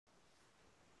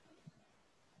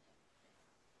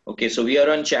Okay, so we are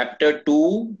on chapter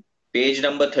 2, page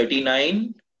number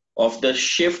 39 of The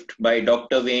Shift by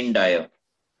Dr. Wayne Dyer.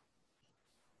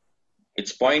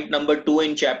 It's point number 2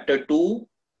 in chapter 2,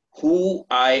 Who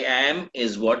I Am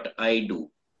is What I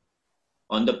Do.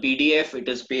 On the PDF, it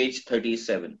is page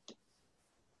 37.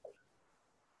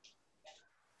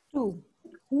 2.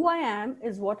 Who I am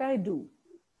is what I do.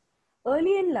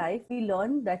 Early in life, we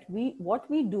learn that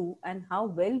what we do and how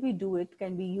well we do it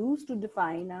can be used to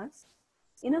define us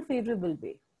in a favorable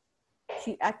way.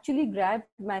 She actually grabbed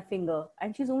my finger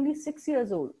and she's only 6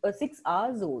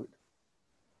 hours old.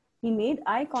 He made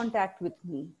eye contact with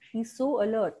me. He's so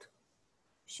alert.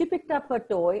 She picked up her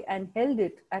toy and held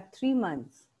it at 3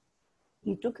 months.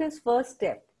 He took his first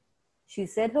step. She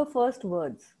said her first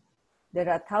words. There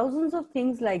are thousands of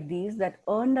things like these that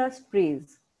earned us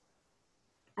praise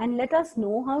and let us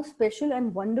know how special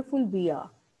and wonderful we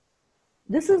are.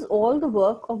 This is all the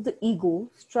work of the ego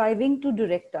striving to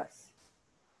direct us.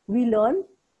 We learn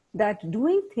that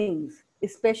doing things,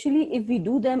 especially if we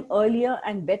do them earlier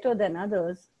and better than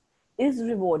others, is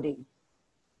rewarding.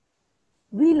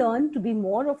 We learn to be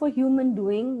more of a human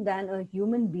doing than a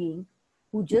human being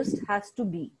who just has to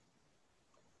be.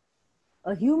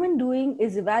 A human doing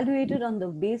is evaluated on the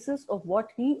basis of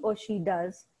what he or she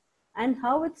does and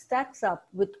how it stacks up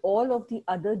with all of the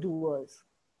other doers.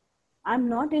 I'm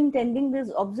not intending this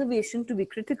observation to be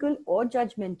critical or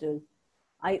judgmental.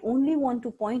 I only want to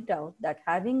point out that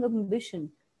having ambition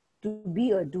to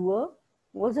be a doer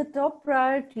was a top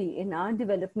priority in our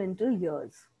developmental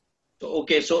years. So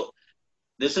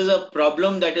this is a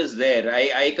problem that is there.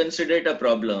 I consider it a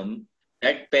problem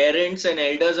that parents and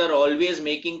elders are always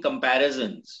making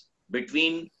comparisons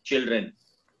between children.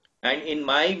 And in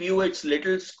my view, it's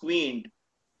little squint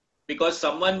because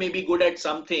someone may be good at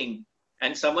something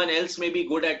and someone else may be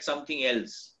good at something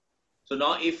else. So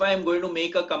now if I'm going to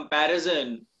make a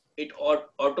comparison, it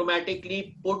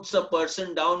automatically puts a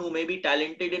person down who may be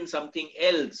talented in something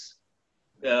else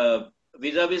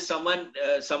vis-a-vis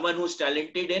someone who's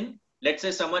talented in, let's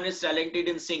say someone is talented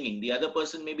in singing, the other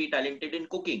person may be talented in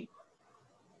cooking.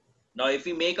 Now, if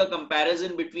we make a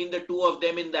comparison between the two of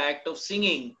them in the act of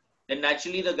singing, then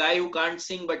naturally the guy who can't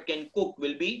sing but can cook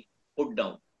will be put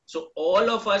down. So all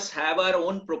of us have our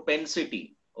own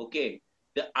propensity, okay?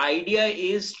 The idea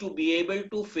is to be able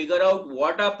to figure out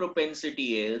what our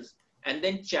propensity is and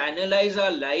then channelize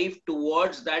our life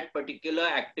towards that particular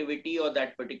activity or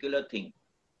that particular thing.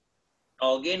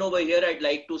 Now, again, over here, I'd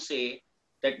like to say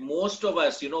that most of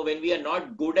us, when we are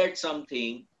not good at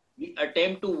something, we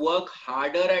attempt to work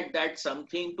harder at that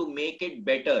something to make it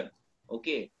better,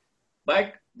 okay?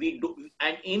 But we do,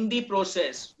 and in the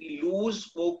process, we lose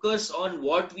focus on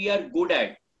what we are good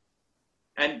at.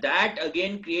 And that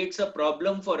again creates a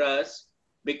problem for us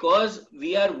because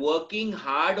we are working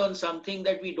hard on something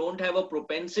that we don't have a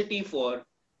propensity for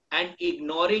and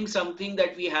ignoring something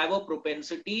that we have a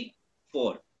propensity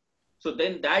for. So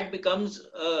then that becomes,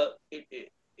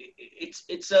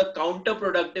 it's a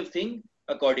counterproductive thing,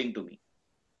 according to me.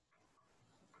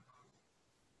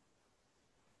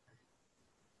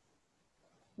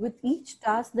 With each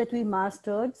task that we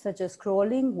mastered, such as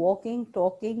crawling, walking,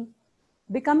 talking,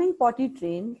 becoming potty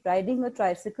trained, riding a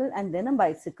tricycle and then a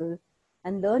bicycle,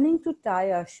 and learning to tie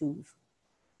our shoes,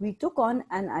 we took on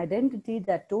an identity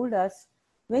that told us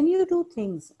when you do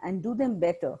things and do them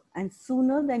better and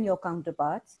sooner than your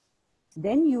counterparts,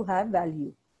 then you have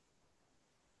value.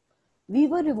 We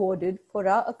were rewarded for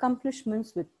our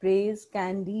accomplishments with praise,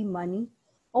 candy, money,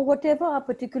 or whatever our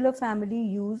particular family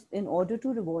used in order to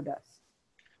reward us.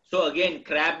 So again,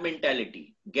 crab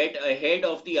mentality, get ahead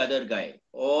of the other guy,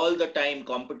 all the time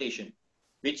competition,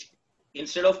 which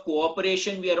instead of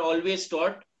cooperation, we are always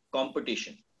taught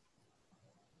competition.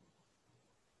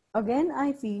 Again,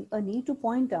 I feel a need to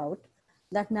point out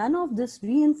that none of this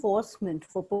reinforcement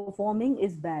for performing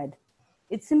is bad.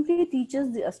 It simply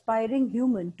teaches the aspiring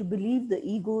human to believe the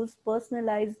ego's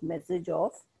personalized message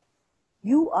of,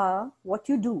 you are what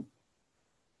you do,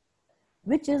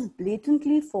 which is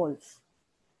blatantly false.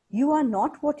 You are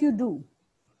not what you do.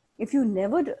 If you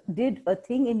never did a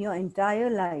thing in your entire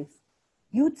life,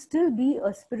 you'd still be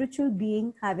a spiritual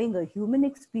being having a human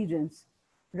experience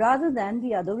rather than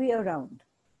the other way around.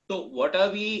 So what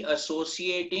are we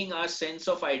associating our sense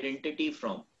of identity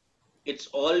from? It's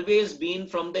always been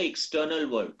from the external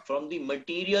world, from the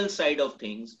material side of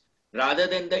things, rather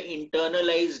than the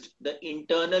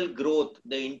internal growth,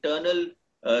 the internal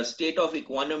state of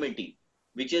equanimity,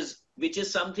 which is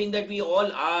something that we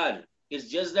all are. It's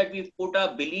just that we've put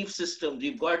our belief systems,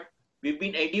 we've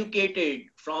been educated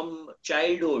from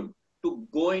childhood to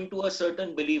go into a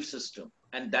certain belief system.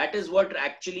 And that is what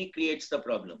actually creates the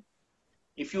problem.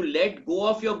 if you let go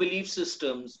of your belief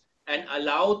systems and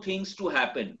allow things to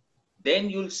happen, then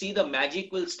you'll see the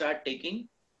magic will start taking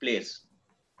place.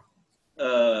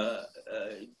 Uh,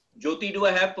 uh, Jyoti, do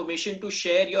I have permission to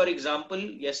share your example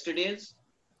yesterday's?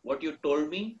 What you told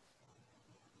me?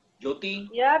 Jyoti?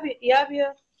 Yeah,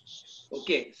 Bhaiya.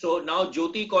 Okay, so now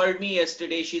Jyoti called me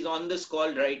yesterday. She's on this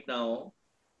call right now.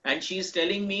 And she's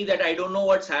telling me that I don't know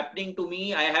what's happening to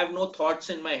me. I have no thoughts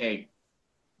in my head.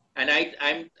 And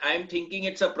I'm thinking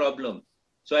it's a problem.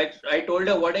 So I told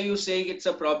her, what are you saying? It's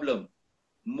a problem.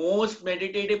 Most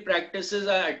meditative practices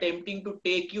are attempting to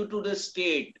take you to the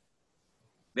state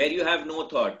where you have no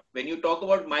thought. When you talk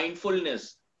about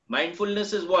mindfulness,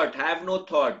 mindfulness is what? Have no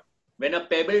thought. When a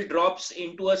pebble drops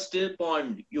into a still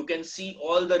pond, you can see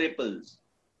all the ripples.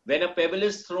 When a pebble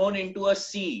is thrown into a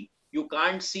sea, you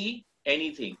can't see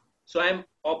anything. So I'm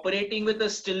operating with a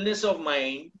stillness of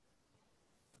mind,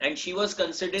 and she was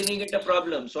considering it a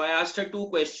problem. So I asked her two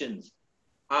questions.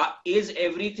 Is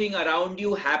everything around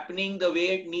you happening the way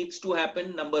it needs to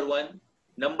happen? Number one.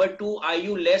 Number two, are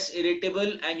you less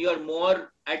irritable and you're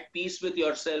more at peace with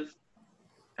yourself?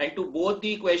 And to both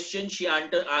the questions, she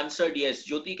answered yes.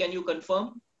 Jyoti, can you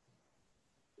confirm?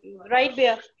 Right,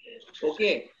 Bhaiya.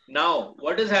 Okay. Now,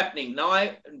 what is happening? Now,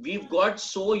 we've got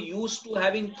so used to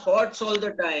having thoughts all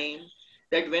the time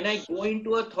that when I go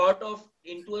into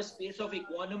a space of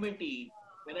equanimity,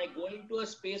 when I go into a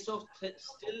space of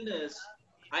stillness,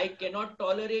 I cannot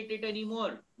tolerate it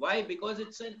anymore. Why? Because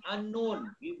it's an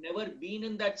unknown. We've never been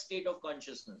in that state of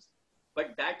consciousness.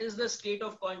 But that is the state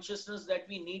of consciousness that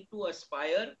we need to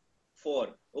aspire for.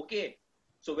 Okay.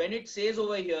 So when it says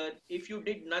over here, if you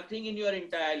did nothing in your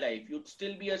entire life, you'd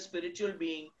still be a spiritual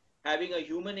being having a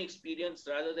human experience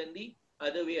rather than the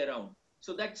other way around.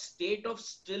 So that state of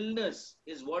stillness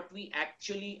is what we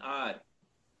actually are.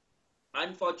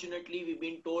 Unfortunately, we've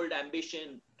been told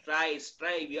ambition, try,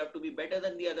 strive, we have to be better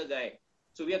than the other guy.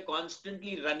 So we are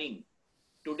constantly running.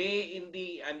 Today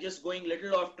I'm just going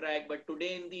little off track, but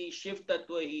today in the Shiv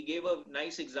Tattva, he gave a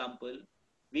nice example.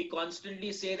 We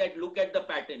constantly say that look at the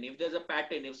pattern. If there's a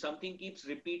pattern, if something keeps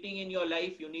repeating in your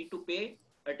life, you need to pay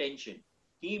attention.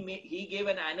 He gave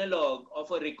an analog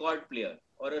of a record player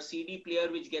or a CD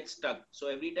player which gets stuck. So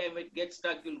every time it gets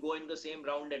stuck, you'll go in the same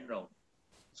round and round.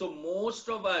 So most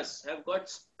of us have got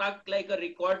stuck like a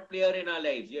record player in our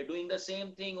lives. We are doing the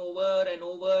same thing over and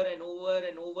over and over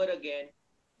and over again,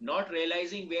 not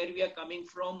realizing where we are coming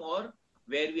from or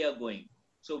where we are going.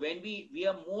 So when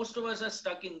most of us are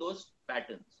stuck in those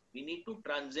patterns. We need to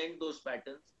transcend those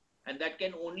patterns, and that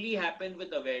can only happen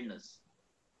with awareness.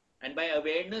 And by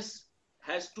awareness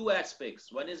has two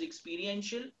aspects. One is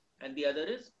experiential and the other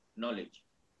is knowledge.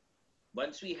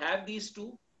 Once we have these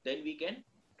two, then we can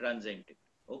transcend it.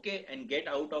 Okay, and get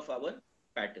out of our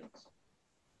patterns.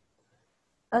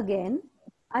 Again,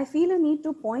 I feel a need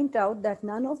to point out that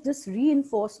none of this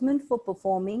reinforcement for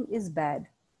performing is bad.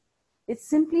 It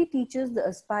simply teaches the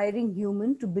aspiring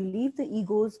human to believe the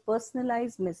ego's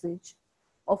personalized message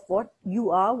of what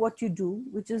you are, what you do,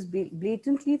 which is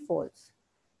blatantly false.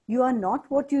 You are not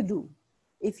what you do.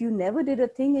 If you never did a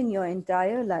thing in your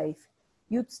entire life,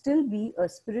 you'd still be a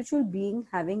spiritual being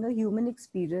having a human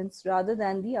experience rather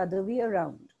than the other way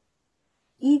around.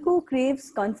 Ego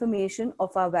craves confirmation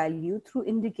of our value through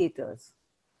indicators.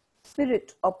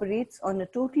 Spirit operates on a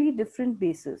totally different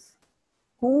basis.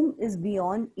 Home is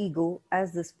beyond ego,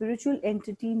 as the spiritual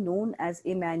entity known as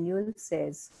Emmanuel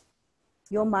says.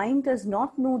 Your mind does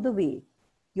not know the way.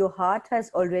 Your heart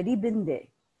has already been there,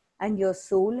 and your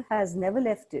soul has never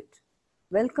left it.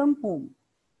 Welcome home.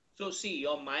 So see,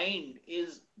 your mind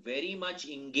is very much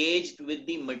engaged with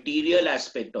the material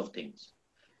aspect of things.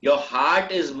 Your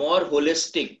heart is more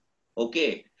holistic.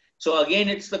 Okay. So again,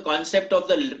 it's the concept of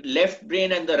the left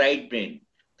brain and the right brain.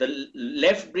 The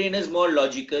left brain is more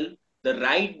logical. The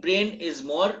right brain is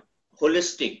more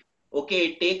holistic. Okay.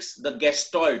 It takes the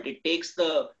gestalt. It takes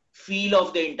the feel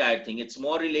of the entire thing. It's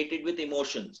more related with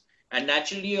emotions. And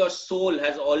naturally, your soul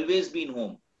has always been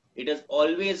home. It has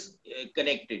always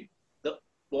connected. The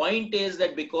point is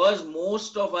that because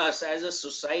most of us as a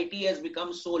society has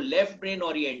become so left brain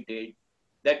oriented,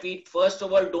 that we first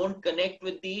of all don't connect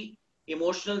with the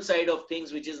emotional side of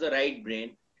things, which is the right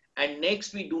brain. And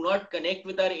next, we do not connect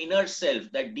with our inner self,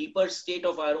 that deeper state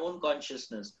of our own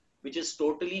consciousness, which is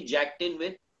totally jacked in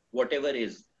with whatever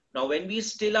is. Now, when we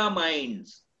still our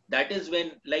minds, that is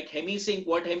when, like HemiSync,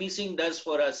 what HemiSync does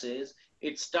for us is,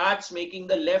 it starts making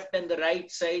the left and the right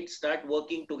side start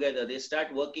working together. They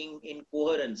start working in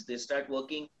coherence. They start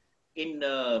working in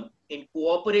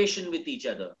cooperation with each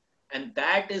other. And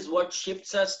that is what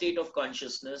shifts our state of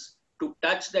consciousness to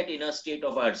touch that inner state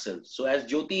of ourselves. So as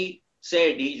Jyoti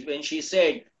said, when she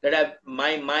said that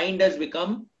my mind has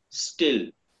become still.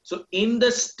 So in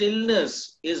the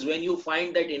stillness is when you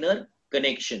find that inner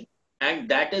connection. And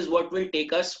that is what will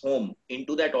take us home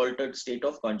into that altered state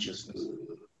of consciousness.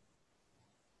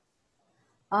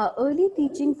 Our early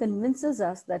teaching convinces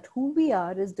us that who we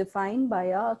are is defined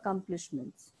by our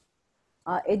accomplishments.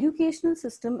 Our educational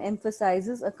system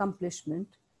emphasizes accomplishment,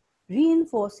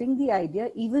 reinforcing the idea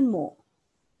even more.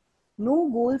 No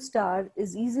gold star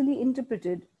is easily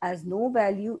interpreted as no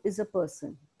value is a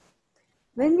person.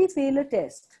 When we fail a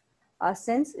test, our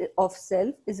sense of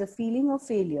self is a feeling of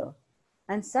failure,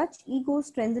 and such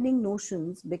ego-strengthening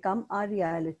notions become our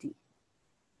reality.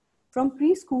 From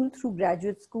preschool through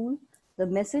graduate school, the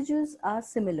messages are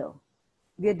similar.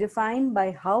 We are defined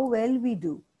by how well we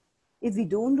do. If we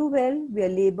don't do well, we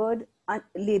are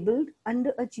labeled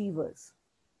underachievers.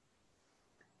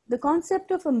 The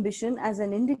concept of ambition as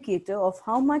an indicator of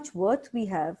how much worth we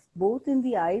have, both in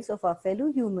the eyes of our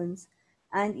fellow humans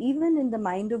and even in the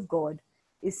mind of God,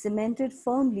 is cemented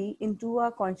firmly into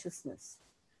our consciousness.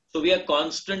 So we are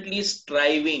constantly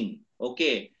striving,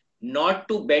 okay, not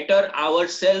to better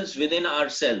ourselves within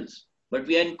ourselves, but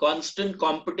we are in constant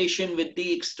competition with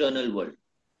the external world.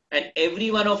 And every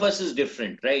one of us is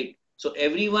different, right? So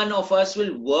every one of us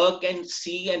will work and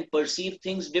see and perceive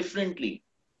things differently,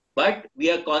 but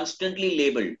we are constantly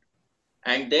labeled.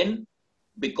 And then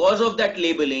because of that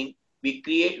labeling, we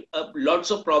create lots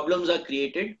of problems are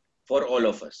created for all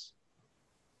of us.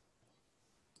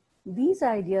 These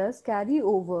ideas carry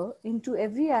over into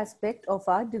every aspect of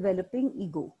our developing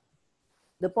ego.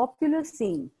 The popular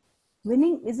saying,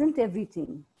 winning isn't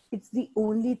everything, it's the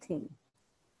only thing,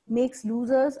 makes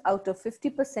losers out of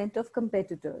 50% of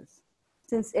competitors,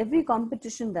 since every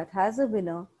competition that has a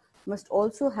winner must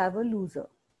also have a loser.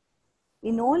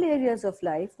 In all areas of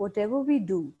life, whatever we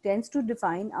do tends to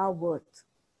define our worth.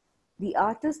 The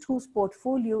artist whose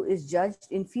portfolio is judged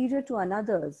inferior to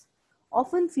another's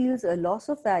often feels a loss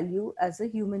of value as a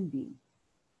human being.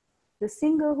 The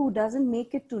singer who doesn't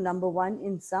make it to number one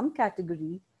in some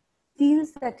category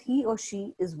feels that he or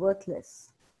she is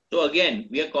worthless. So again,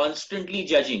 we are constantly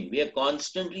judging, we are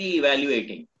constantly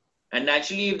evaluating. And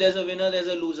naturally, if there's a winner, there's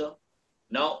a loser.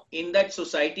 Now, in that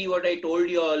society, what I told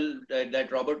you all that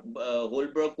Robert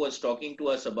Holbrook was talking to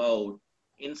us about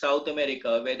in South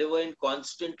America, where they were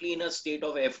constantly in a state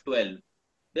of F12,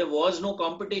 there was no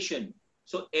competition.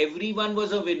 So everyone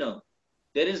was a winner.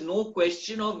 There is no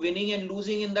question of winning and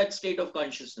losing in that state of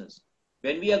consciousness.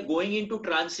 When we are going into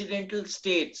transcendental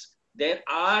states, there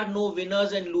are no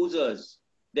winners and losers.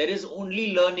 There is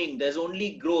only learning, there's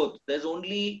only growth, there's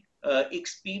only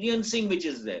experiencing which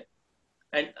is there.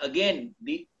 And again,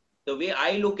 the way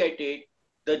I look at it,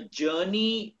 the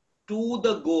journey to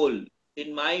the goal,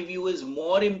 in my view, is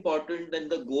more important than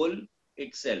the goal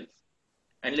itself.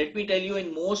 And let me tell you,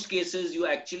 in most cases, you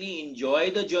actually enjoy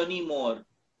the journey more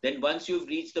than once you've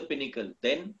reached the pinnacle.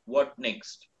 Then what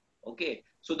next? Okay.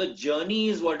 So the journey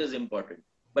is what is important.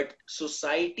 But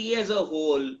society as a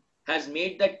whole has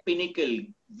made that pinnacle,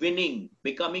 winning,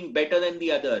 becoming better than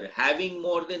the other, having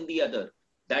more than the other.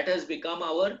 That has become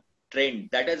our trend.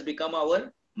 That has become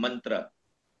our mantra.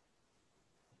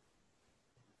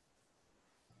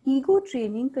 Ego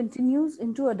training continues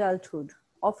into adulthood,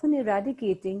 often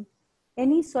eradicating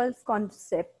any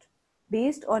self-concept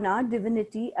based on our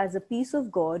divinity as a piece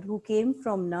of God who came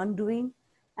from non-doing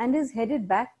and is headed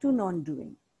back to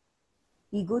non-doing.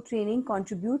 Ego training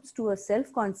contributes to a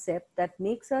self-concept that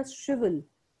makes us shrivel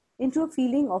into a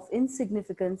feeling of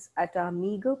insignificance at our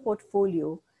meager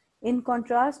portfolio in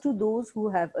contrast to those who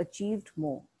have achieved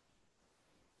more.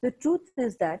 The truth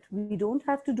is that we don't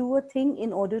have to do a thing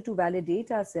in order to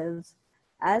validate ourselves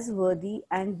as worthy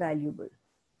and valuable.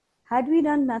 Had we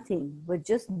done nothing but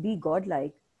just be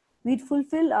godlike, we'd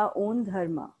fulfill our own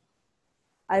dharma.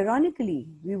 Ironically,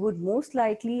 we would most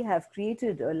likely have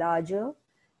created a larger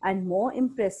and more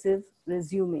impressive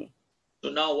resume.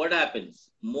 So now what happens?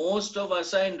 Most of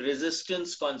us are in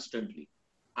resistance constantly.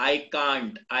 I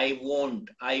can't, I won't,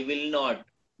 I will not.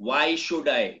 Why should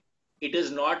I? It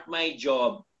is not my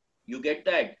job. You get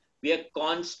that? We are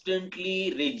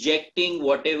constantly rejecting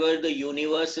whatever the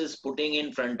universe is putting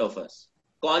in front of us.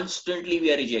 Constantly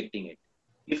we are rejecting it.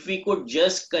 If we could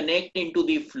just connect into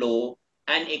the flow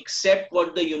and accept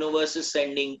what the universe is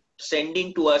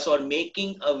sending to us or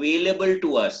making available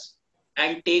to us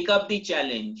and take up the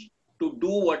challenge to do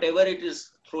whatever it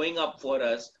is throwing up for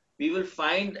us, we will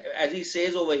find, as he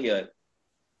says over here,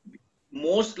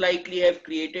 most likely have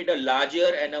created a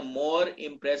larger and a more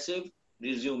impressive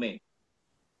resume.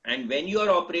 And when you are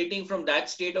operating from that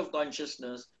state of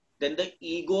consciousness, then the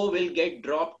ego will get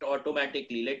dropped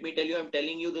automatically. Let me tell you, I'm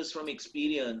telling you this from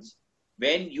experience.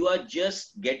 When you are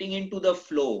just getting into the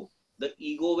flow, the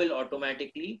ego will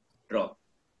automatically drop.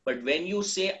 But when you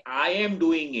say, I am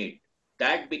doing it,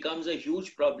 that becomes a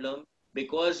huge problem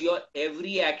because your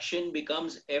every action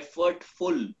becomes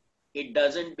effortful. It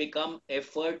doesn't become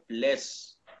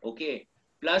effortless. Okay.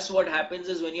 Plus, what happens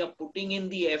is when you're putting in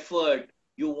the effort,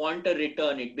 you want a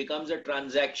return. It becomes a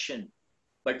transaction.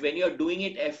 But when you're doing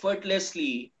it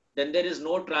effortlessly, then there is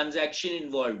no transaction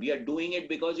involved. You're doing it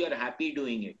because you're happy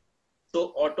doing it.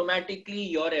 So automatically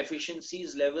your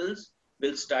efficiencies levels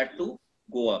will start to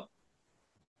go up.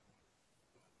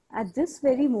 At this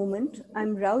very moment,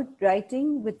 I'm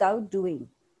writing without doing.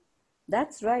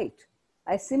 That's right.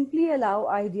 I simply allow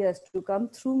ideas to come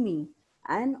through me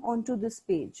and onto this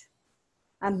page.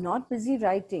 I'm not busy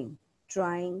writing,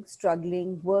 trying,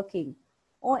 struggling, working,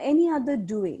 or any other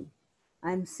doing.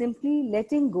 I'm simply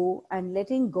letting go and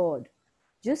letting God,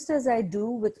 just as I do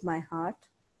with my heart,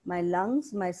 my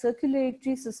lungs, my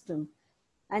circulatory system,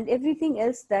 and everything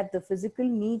else that the physical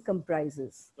me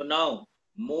comprises. So now,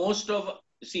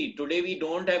 today we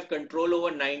don't have control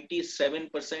over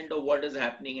 97% of what is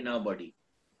happening in our body,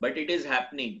 but it is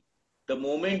happening. The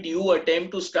moment you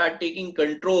attempt to start taking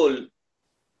control,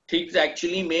 things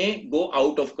actually may go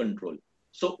out of control.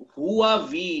 So who are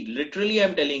we? Literally,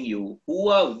 I'm telling you, who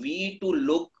are we to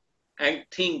look and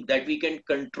think that we can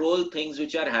control things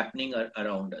which are happening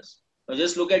around us? Now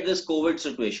just look at this COVID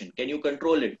situation. Can you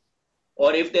control it?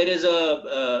 Or if there is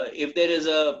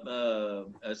a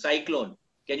cyclone,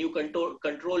 can you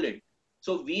control it?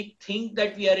 So we think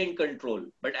that we are in control,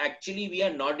 but actually we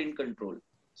are not in control.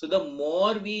 So the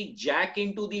more we jack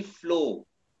into the flow,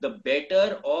 the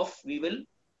better off we will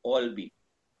all be.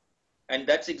 And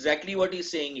that's exactly what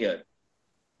he's saying here.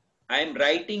 I am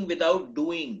writing without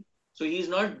doing. So he's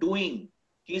not doing.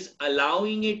 He's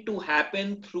allowing it to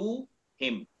happen through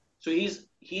him. So he's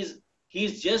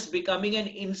just becoming an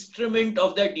instrument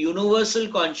of that universal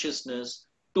consciousness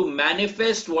to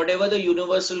manifest whatever the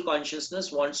universal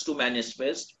consciousness wants to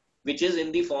manifest, which is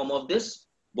in the form of this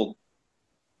book.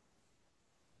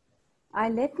 I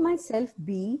let myself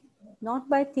be, not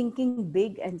by thinking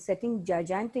big and setting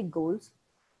gigantic goals,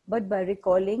 but by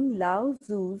recalling Lao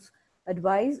Tzu's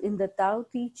advice in the Tao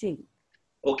Te Ching.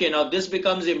 Okay, now this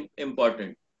becomes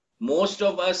important. Most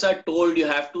of us are told you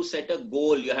have to set a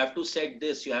goal, you have to set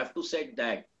this, you have to set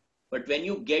that. But when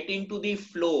you get into the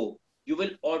flow, you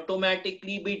will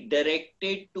automatically be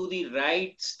directed to the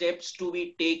right steps to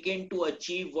be taken to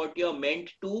achieve what you're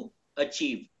meant to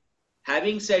achieve.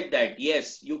 Having said that,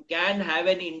 yes, you can have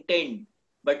an intent,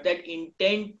 but that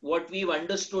intent, what we've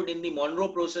understood in the Monroe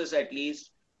process at least,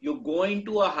 you go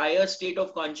into a higher state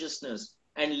of consciousness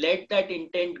and let that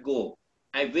intent go.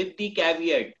 And with the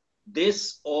caveat,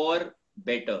 this or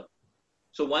better.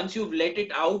 So once you've let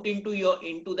it out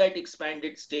into that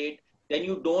expanded state, then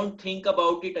you don't think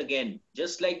about it again.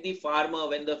 Just like the farmer,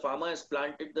 when the farmer has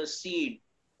planted the seed,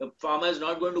 the farmer is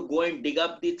not going to go and dig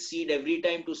up the seed every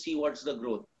time to see what's the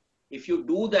growth. If you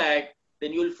do that,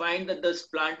 then you'll find that this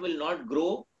plant will not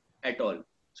grow at all.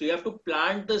 So you have to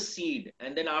plant the seed,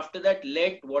 and then after that,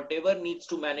 let whatever needs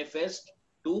to manifest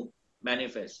to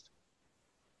manifest.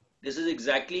 This is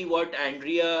exactly what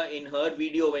Andrea in her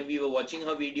video, when we were watching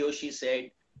her video, she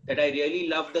said that I really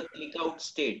love the click out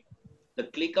state. The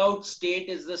click out state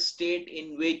is the state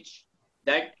in which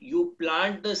that you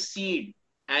plant the seed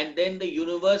and then the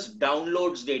universe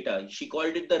downloads data. She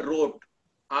called it the ROTE,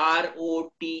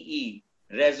 ROTE,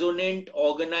 resonant,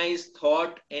 organized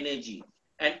thought energy.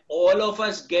 And all of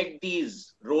us get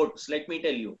these ROTEs, let me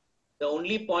tell you. The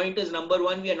only point is, number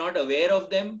one, we are not aware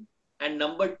of them. And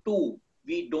number two,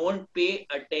 we don't pay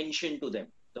attention to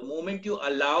them. The moment you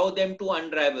allow them to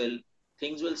unravel,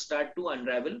 things will start to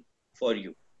unravel for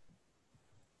you.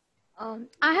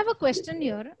 I have a question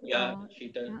here. Yeah,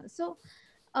 Sheetal. So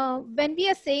when we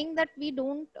are saying that we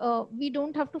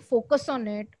don't have to focus on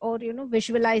it or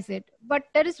visualize it, but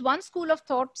there is one school of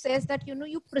thought says that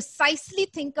you precisely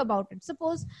think about it.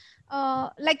 Suppose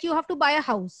like you have to buy a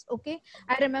house. Okay,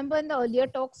 I remember in the earlier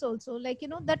talks also, like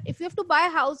that if you have to buy a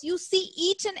house, you see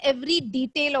each and every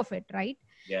detail of it, right?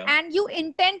 Yeah. And you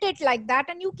intend it like that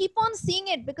and you keep on seeing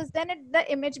it, because then the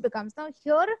image becomes. Now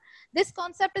here this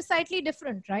concept is slightly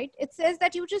different, right? It says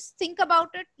that you just think about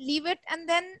it, leave it, and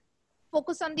then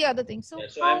focus on the other thing. So, yeah,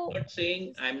 so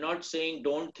I'm not saying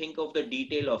don't think of the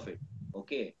detail of it.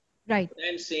 Okay. Right. What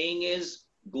I'm saying is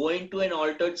go into an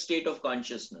altered state of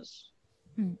consciousness.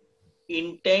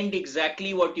 Intend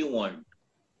exactly what you want.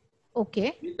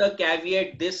 Okay. With the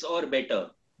caveat, this or better.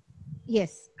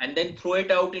 Yes. And then throw it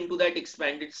out into that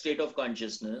expanded state of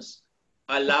consciousness.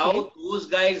 allow those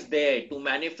guys there to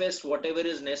manifest whatever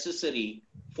is necessary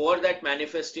for that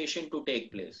manifestation to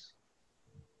take place.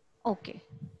 Okay.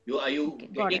 Are you Okay.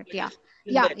 getting Got it. the Yeah.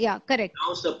 distinction Yeah. there? Yeah. Correct.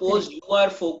 Now, suppose Correct. you are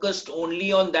focused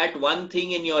only on that one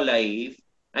thing in your life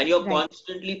and you're Right.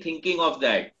 constantly thinking of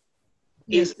that.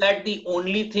 Yes. Is that the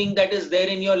only thing that is there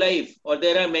in your life, or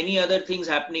there are many other things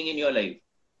happening in your life?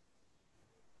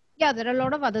 Yeah. There are a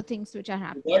lot of other things which are You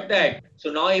happening. got that?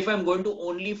 So now if I'm going to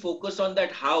only focus on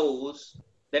that house,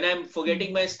 then I'm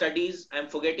forgetting my studies, I'm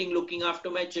forgetting looking after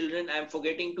my children, I'm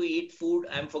forgetting to eat food,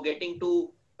 I'm forgetting to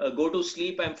go to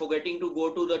sleep, I'm forgetting to go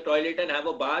to the toilet and have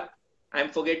a bath, I'm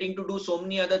forgetting to do so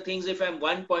many other things if I'm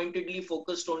one pointedly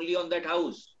focused only on that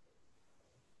house.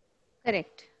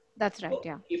 Correct. That's right. So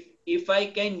Yeah. if I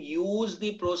can use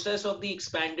the process of the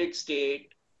expanded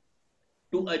state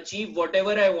to achieve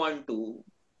whatever I want to,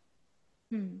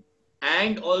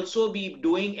 and also be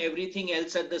doing everything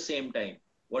else at the same time,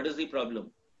 what is the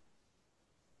problem?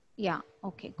 Yeah.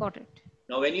 Okay. Got it.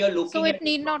 Now, when you're So looking it at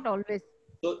need it not always.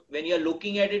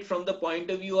 from the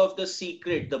point of view of The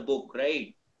Secret, the book,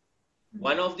 right?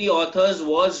 One of the authors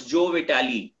was Joe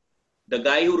Vitale, the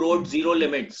guy who wrote Zero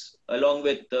Limits, along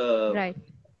with Right.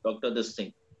 Dr. This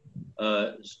thing.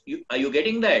 Are you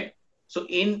getting that? So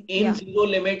in Yeah. Zero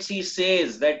Limits, he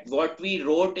says that what we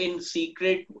wrote in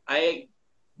Secret,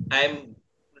 I'm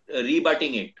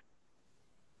rebutting it.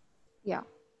 Yeah.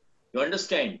 You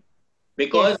understand?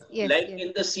 Because Yes. like Yes.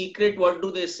 in The Secret, what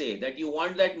do they say? That you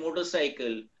want that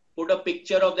motorcycle, put a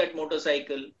picture of that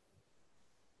motorcycle,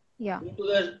 Yeah.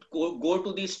 go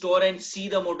to the store and see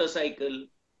the motorcycle,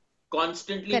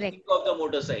 constantly Correct. think of the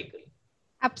motorcycle.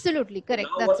 Absolutely So correct.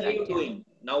 now That's what are right. you Yeah. doing?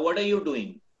 Now what are you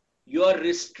doing? You are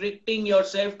restricting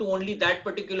yourself to only that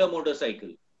particular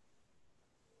motorcycle.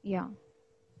 Yeah.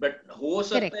 But ho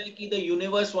sakta hai ki the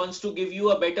universe wants to give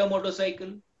you a better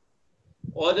motorcycle,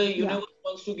 or the universe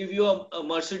wants to give you a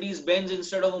Mercedes Benz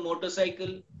instead of a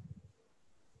motorcycle.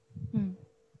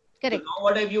 Correct. So now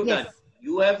what have you Yes. done?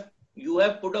 You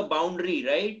have put a boundary,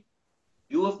 right?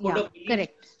 You have put a belief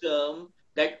Correct. system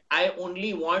that I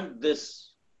only want this.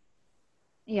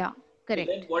 Yeah. So Correct.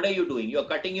 then what are you doing? You're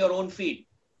cutting your own feet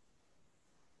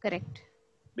Correct.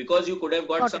 because you could have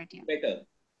got Got something it. better.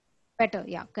 Better.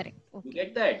 Yeah. Correct. You Okay.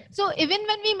 get that? So even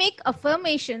when we make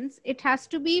affirmations, it has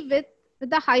to be with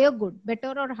the higher good,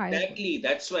 better or higher Exactly.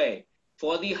 That's why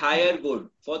for the higher good,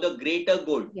 for the greater good,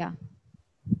 good. Yeah.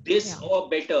 this or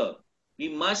better, we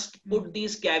must put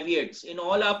these caveats in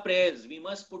all our prayers. We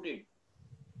must put it.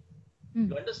 You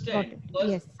Got understand? it. Because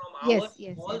Yes. from our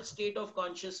Yes. small state of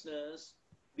consciousness,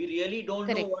 we really don't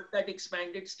know Correct. what that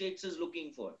expanded states is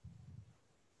looking for.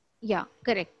 Yeah.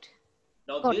 Correct.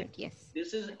 Now, Got it. Yes.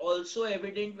 this is also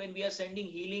evident when we are sending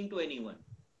healing to anyone.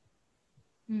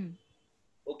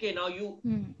 Okay, now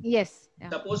Yes. Yeah.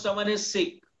 suppose someone is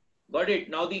sick. Got it?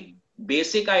 Now, the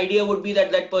basic idea would be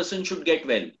that that person should get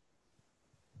well.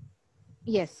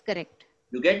 Yes. Correct.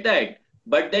 You get that?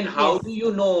 But then how Yes. do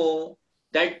you know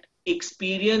that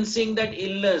experiencing that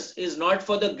illness is not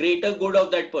for the greater good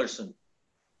of that person?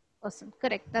 Awesome.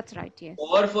 Correct. That's right. Yes.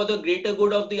 Or for the greater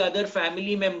good of the other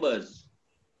family members?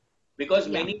 Because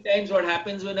many times what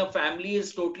happens when a family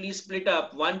is totally split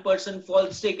up, one person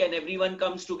falls sick and everyone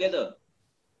comes together.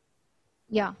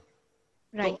 Yeah.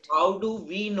 Right. So how do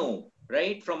we know,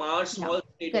 right? From our small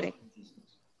state of Correct.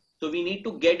 consciousness. So we need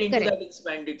to get into that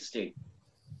expanded state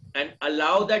and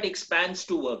allow that expanse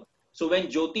to work. So when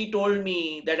Jyoti told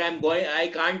me that I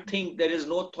can't think, there is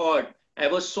no thought, I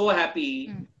was so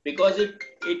happy because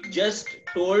it just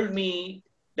told me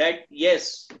that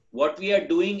yes, what we are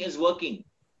doing is working.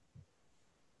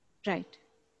 Right.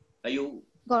 Are you?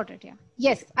 Got it. Yeah.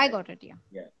 Yes, I got it. Yeah.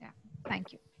 Yeah.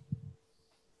 Thank you.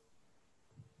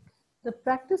 The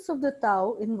practice of the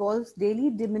Tao involves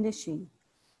daily diminishing,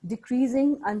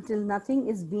 decreasing until nothing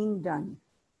is being done.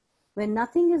 When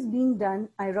nothing is being done,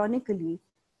 ironically,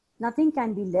 nothing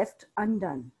can be left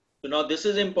undone. So now this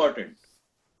is important.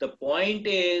 The point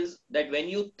is that when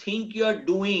you think you are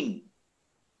doing,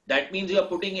 that means you are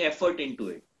putting effort into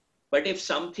it. But if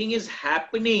something is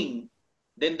happening,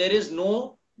 then there is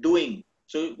no doing.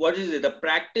 So what is it? The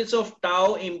practice of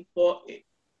Tao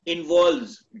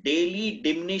involves daily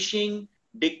diminishing,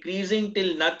 decreasing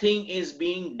till nothing is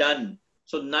being done.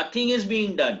 So nothing is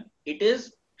being done. It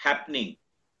is happening.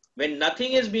 When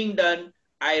nothing is being done,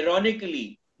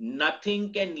 ironically,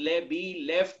 nothing can be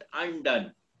left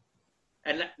undone.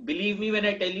 And believe me when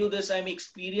I tell you this, I'm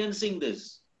experiencing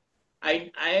this.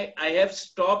 I have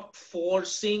stopped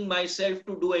forcing myself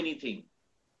to do anything.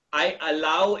 I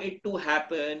allow it to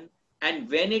happen, and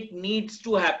when it needs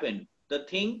to happen, the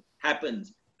thing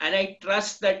happens. And I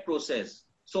trust that process.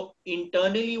 So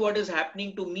internally, what is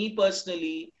happening to me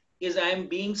personally is I'm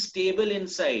being stable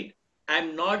inside.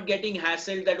 I'm not getting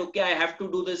hassled that, okay, I have to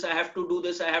do this, I have to do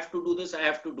this, I have to do this, I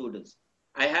have to do this.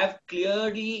 I have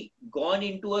clearly gone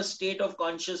into a state of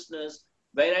consciousness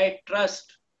where I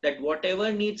trust that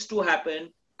whatever needs to happen,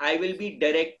 I will be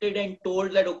directed and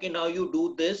told that, okay, now you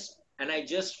do this. And I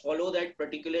just follow that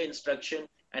particular instruction.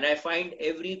 And I find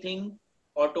everything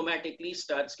automatically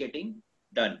starts getting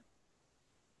done.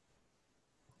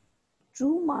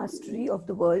 True mastery of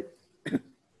the world.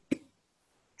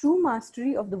 True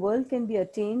mastery of the world can be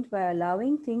attained by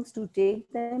allowing things to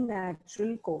take their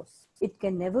natural course. It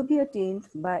can never be attained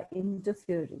by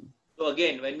interfering. So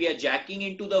again, when we are jacking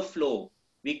into the flow,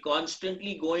 we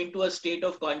constantly go into a state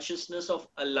of consciousness of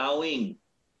allowing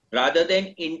rather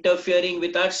than interfering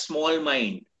with our small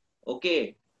mind.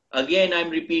 Okay. Again, I'm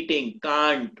repeating,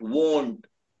 can't, won't,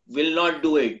 will not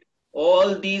do it.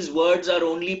 All these words are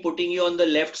only putting you on the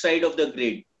left side of the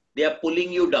grid. They are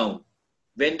pulling you down.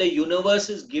 When the universe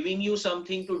is giving you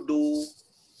something to do,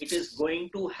 it is going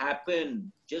to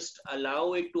happen. Just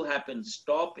allow it to happen.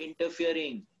 Stop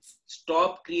interfering.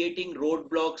 Stop creating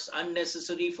roadblocks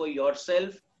unnecessary for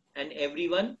yourself and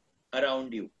everyone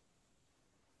around you.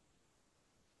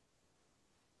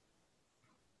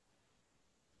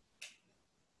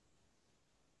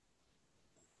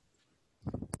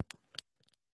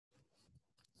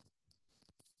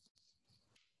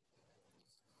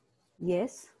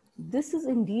 Yes, this is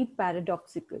indeed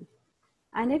paradoxical,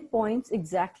 and it points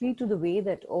exactly to the way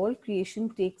that all creation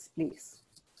takes place.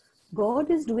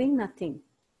 God is doing nothing,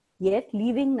 yet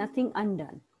leaving nothing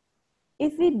undone.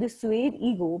 If we dissuade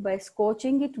ego by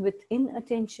scorching it with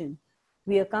inattention,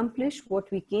 we accomplish what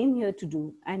we came here to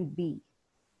do and be,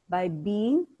 by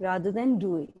being rather than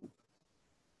doing.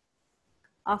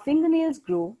 Our fingernails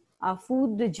grow, our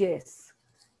food digests,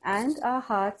 and our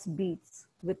hearts beats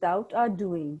without our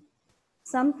doing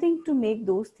something to make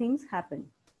those things happen.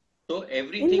 So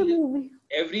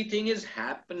everything is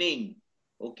happening.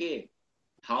 Okay.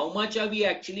 How much are we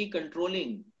actually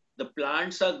controlling? The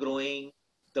plants are growing,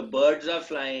 the birds are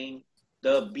flying,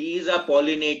 the bees are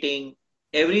pollinating,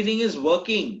 everything is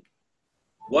working.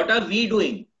 What are we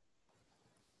doing?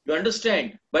 You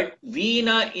understand? But we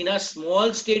in a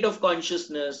small state of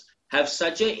consciousness have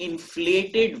such an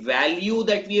inflated value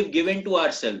that we have given to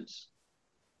ourselves.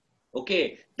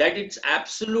 Okay, that it's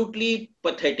absolutely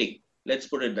pathetic. Let's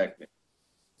put it that way.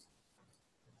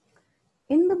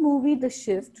 In the movie The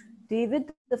Shift,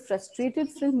 David, the frustrated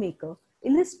filmmaker,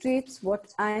 illustrates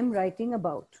what I am writing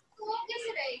about.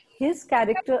 His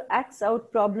character acts out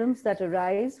problems that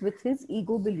arise with his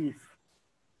ego belief.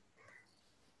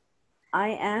 I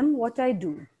am what I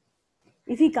do.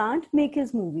 If he can't make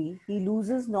his movie, he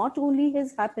loses not only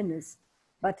his happiness,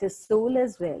 but his soul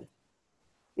as well.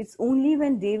 It's only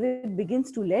when David begins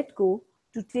to let go,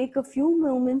 to take a few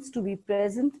moments to be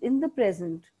present in the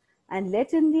present and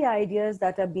let in the ideas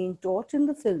that are being taught in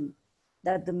the film,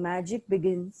 that the magic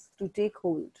begins to take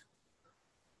hold.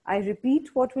 I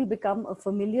repeat what will become a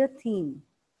familiar theme.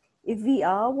 If we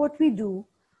are what we do,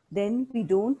 then we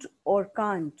don't or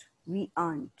can't, we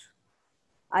aren't.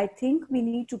 I think we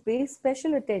need to pay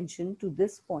special attention to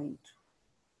this point.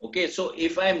 Okay, so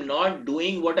if I'm not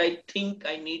doing what I think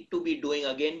I need to be doing,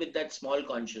 again with that small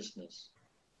consciousness,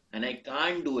 and I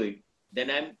can't do it, then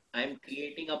I'm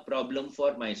creating a problem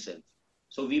for myself.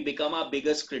 So we become our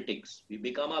biggest critics, we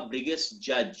become our biggest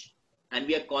judge, and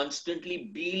we are constantly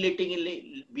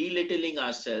belittling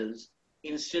ourselves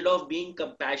instead of being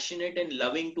compassionate and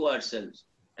loving to ourselves.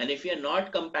 And if we are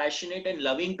not compassionate and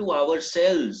loving to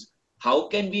ourselves, how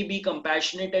can we be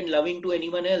compassionate and loving to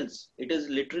anyone else? It is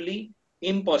literally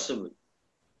impossible.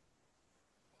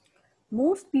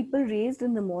 Most people raised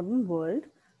in the modern world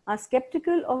are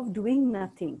skeptical of doing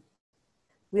nothing.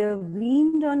 We are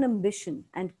weaned on ambition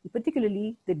and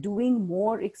particularly the doing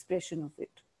more expression of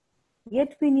it.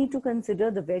 Yet we need to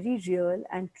consider the very real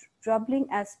and troubling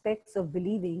aspects of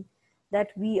believing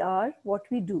that we are what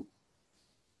we do.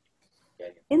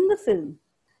 In the film,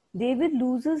 David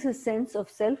loses his sense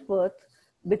of self-worth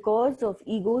because of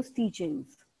ego's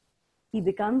teachings. He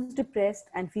becomes depressed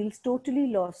and feels totally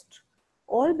lost,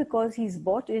 all because he's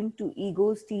bought into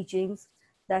ego's teachings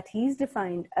that he's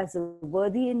defined as a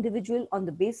worthy individual on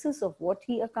the basis of what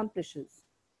he accomplishes.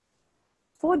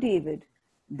 For David,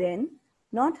 then,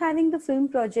 not having the film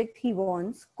project he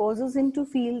wants causes him to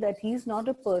feel that he's not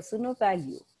a person of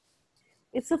value.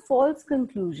 It's a false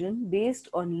conclusion based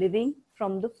on living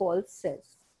from the false self.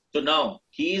 So now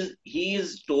he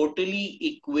is totally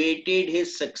equated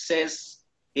his success,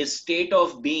 his state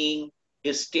of being,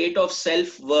 his state of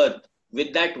self-worth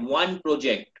with that one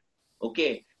project.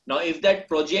 Okay. Now, if that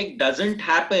project doesn't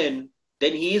happen,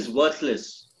 then he is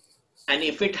worthless. And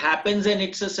if it happens and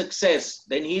it's a success,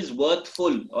 then he's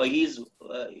worthful, or he's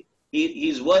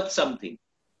worth something.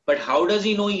 But how does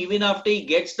he know even after he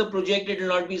gets the project, it will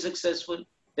not be successful?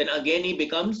 Then again, he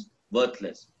becomes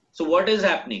worthless. So what is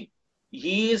happening?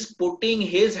 He is putting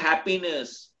his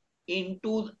happiness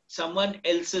into someone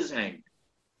else's hand.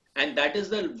 And that is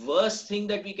the worst thing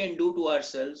that we can do to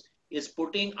ourselves, is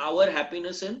putting our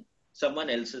happiness in someone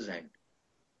else's hand.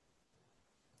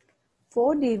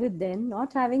 For David, then,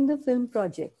 not having the film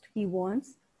project he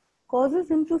wants causes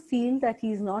him to feel that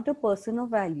he is not a person of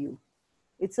value.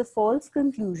 It's a false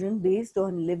conclusion based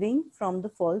on living from the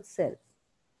false self.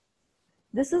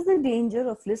 This is the danger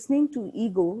of listening to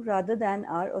ego rather than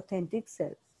our authentic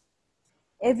self.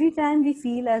 Every time we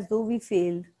feel as though we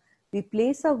failed, we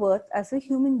place our worth as a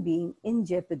human being in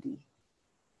jeopardy.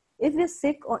 If we're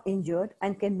sick or injured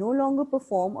and can no longer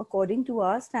perform according to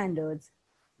our standards,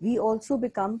 we also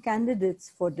become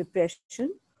candidates for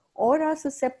depression or are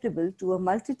susceptible to a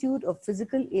multitude of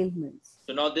physical ailments.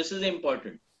 So now this is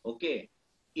important. Okay.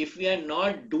 If we are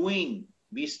not doing,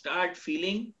 we start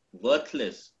feeling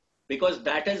worthless, because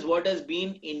that is what has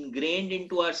been ingrained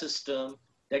into our system,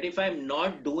 that if I'm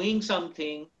not doing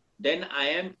something, then I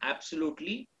am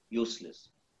absolutely useless.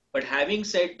 But having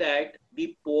said that,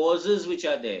 the pauses which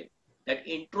are there, that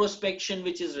introspection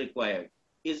which is required,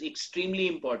 is extremely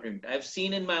important. I've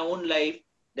seen in my own life,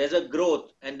 there's a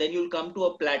growth and then you'll come to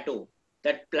a plateau.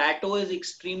 That plateau is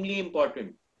extremely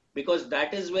important, because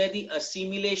that is where the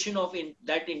assimilation of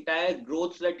that entire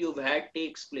growth that you've had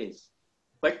takes place.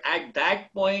 But at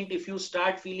that point, if you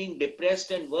start feeling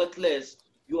depressed and worthless,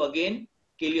 you again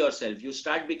kill yourself. You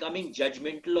start becoming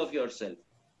judgmental of yourself.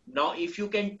 Now, if you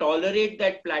can tolerate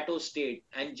that plateau state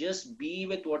and just be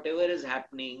with whatever is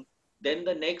happening, then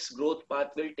the next growth path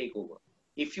will take over.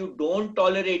 If you don't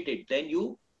tolerate it, then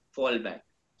you fall back.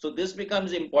 So this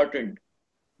becomes important,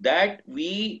 that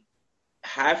we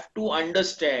have to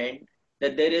understand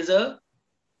that there is a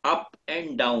up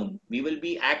and down. We will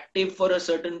be active for a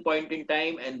certain point in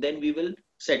time and then we will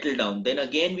settle down. Then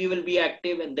again we will be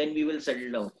active and then we will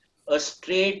settle down. A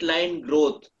straight line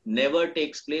growth never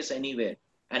takes place anywhere.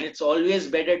 And it's always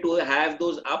better to have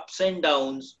those ups and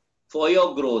downs for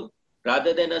your growth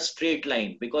rather than a straight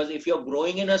line. Because if you're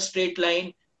growing in a straight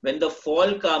line, when the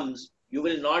fall comes, you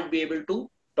will not be able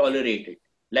to tolerate it.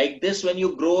 Like this, when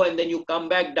you grow and then you come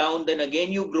back down, then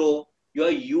again you grow, you're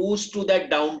used to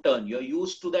that downturn. You're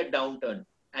used to that downturn.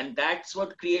 And that's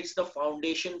what creates the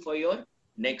foundation for your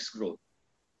next growth.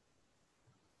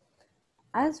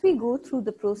 As we go through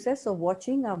the process of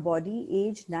watching our body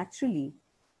age naturally,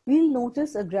 we'll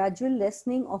notice a gradual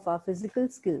lessening of our physical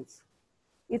skills.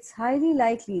 It's highly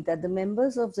likely that the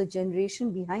members of the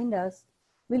generation behind us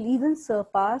will even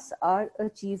surpass our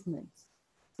achievements,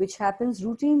 which happens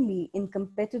routinely in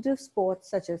competitive sports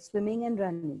such as swimming and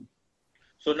running.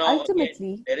 So now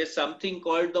Ultimately, again, there is something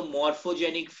called the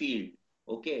morphogenic field.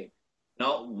 Okay.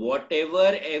 Now,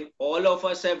 whatever all of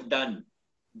us have done,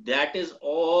 that is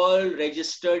all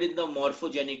registered in the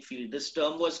morphogenic field. This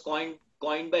term was coined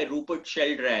by Rupert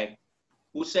Sheldrake,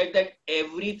 who said that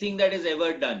everything that is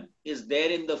ever done is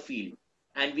there in the field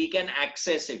and we can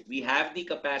access it. We have the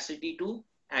capacity to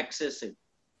access it.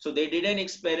 So they did an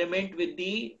experiment with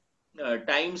the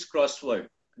Times crossword.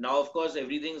 Now, of course,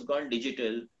 everything's gone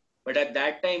digital. But at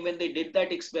that time, when they did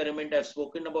that experiment, I've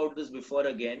spoken about this before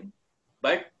again,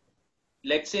 but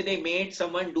let's say they made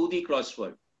someone do the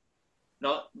crossword.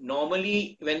 Now,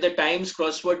 normally when the Times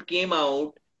crossword came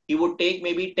out, he would take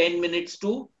maybe 10 minutes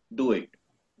to do it.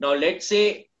 Now, let's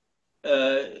say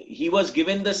he was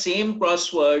given the same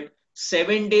crossword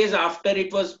 7 days after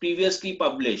it was previously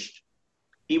published.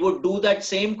 He would do that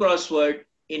same crossword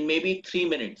in maybe 3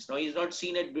 minutes. Now, he's not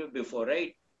seen it before,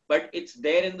 right? But it's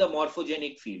there in the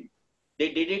morphogenic field.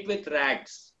 They did it with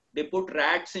rats. They put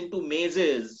rats into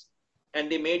mazes and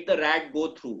they made the rat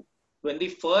go through. When the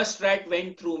first rat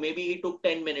went through, maybe he took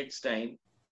 10 minutes time.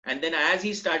 And then as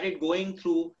he started going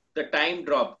through, the time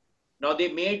dropped. Now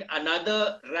they made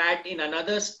another rat in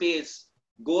another space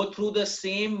go through the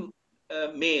same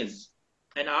maze.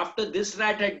 And after this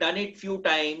rat had done it few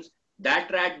times, that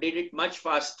rat did it much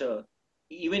faster,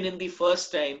 even in the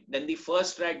first time, than the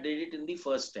first rat did it in the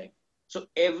first time. So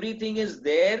everything is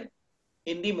there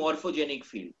in the morphogenic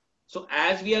field. So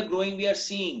as we are growing, we are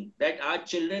seeing that our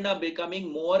children are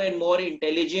becoming more and more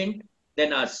intelligent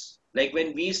than us. Like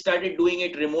when we started doing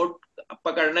it, remote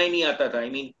pakarna hi nahi aata tha. I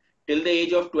mean, till the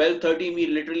age of 12, 13, we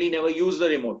literally never used the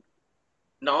remote.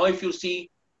 Now, if you see,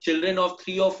 children of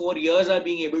 3 or 4 years are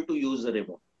being able to use the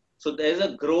remote. So there's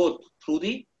a growth through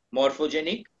the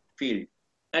morphogenic field.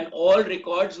 And all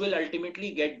records will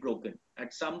ultimately get broken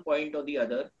at some point or the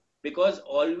other, because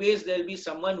always there'll be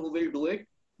someone who will do it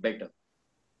better.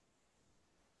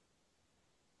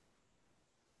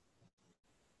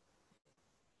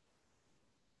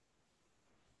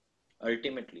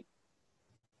 Ultimately.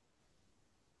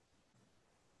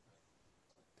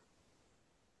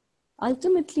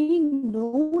 Ultimately,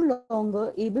 no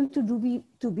longer able to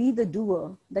be the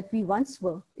doer that we once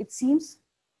were, it seems,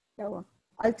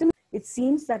 it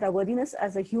seems that our worthiness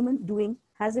as a human doing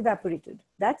has evaporated.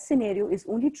 That scenario is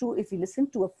only true if we listen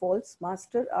to a false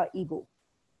master, our ego.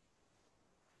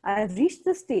 I have reached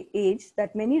the age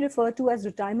that many refer to as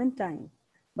retirement time,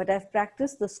 but I've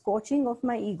practiced the scorching of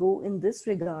my ego in this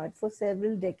regard for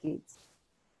several decades.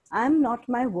 I am not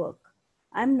my work.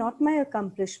 I am not my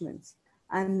accomplishments.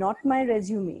 I am not my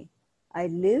resume. I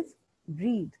live,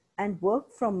 breathe, and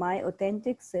work from my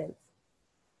authentic self.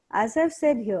 As I've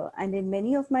said here and in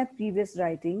many of my previous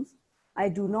writings, I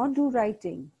do not do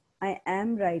writing. I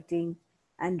am writing,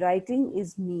 and writing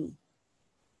is me.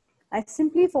 I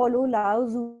simply follow Lao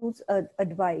Tzu's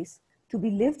advice to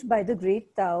be lived by the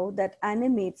great Tao that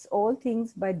animates all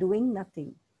things by doing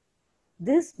nothing.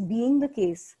 This being the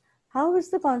case, how is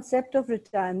the concept of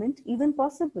retirement even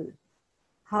possible?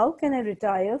 How can I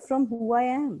retire from who I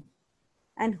am?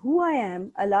 And who I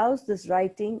am allows this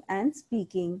writing and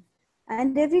speaking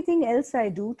and everything else I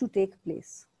do to take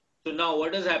place. So now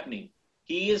what is happening?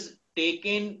 He is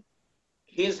taking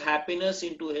his happiness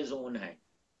into his own hand.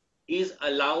 He is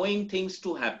allowing things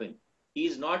to happen. He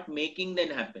is not making them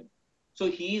happen. So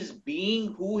he is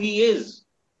being who he is.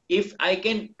 If I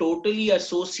can totally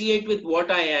associate with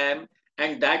what I am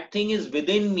and that thing is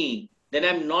within me, then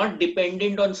I'm not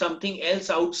dependent on something else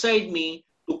outside me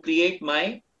to create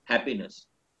my happiness.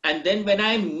 And then when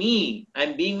I'm me,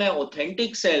 I'm being my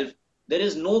authentic self, there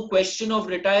is no question of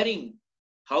retiring.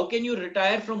 How can you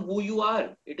retire from who you are?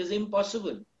 It is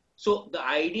impossible. So the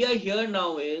idea here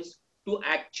now is to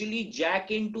actually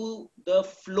jack into the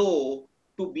flow,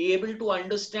 to be able to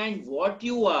understand what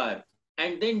you are,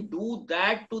 and then do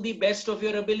that to the best of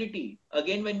your ability.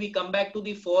 Again, when we come back to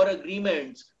the 4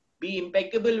 agreements, be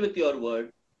impeccable with your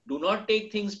word, do not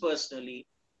take things personally,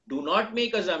 do not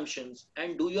make assumptions,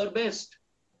 and do your best.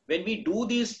 When we do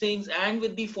these things, and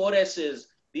with the 4 S's,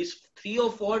 these 3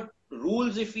 or 4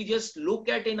 rules, if we just look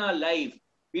at in our life,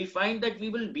 we'll find that we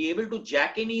will be able to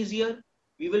jack in easier,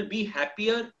 we will be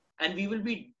happier, and we will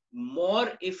be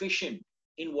more efficient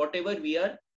in whatever we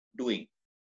are doing.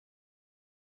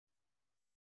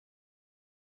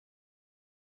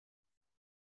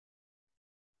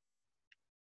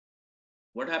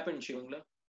 What happened, Shivangla?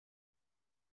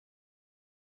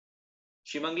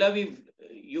 Shivangla,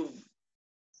 you've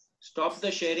stopped the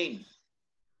sharing.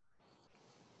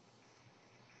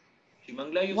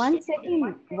 Shivangla, you've One stopped.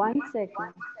 second, one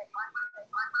second.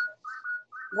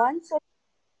 One second.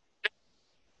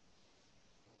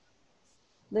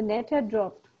 The net had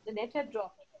dropped.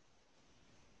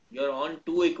 You're on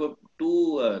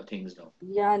things now.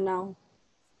 Yeah, now.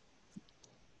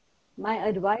 My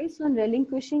advice on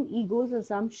relinquishing ego's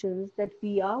assumptions that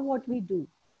we are what we do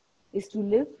is to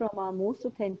live from our most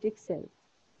authentic self.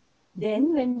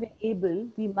 Then, when we're able,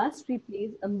 we must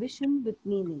replace ambition with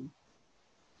meaning.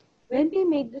 When we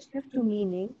make the shift to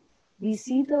meaning, we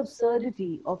see the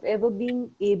absurdity of ever being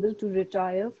able to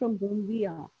retire from whom we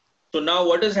are. So now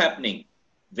what is happening?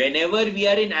 Whenever we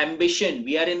are in ambition,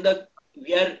 we are in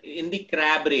the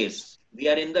crab race. We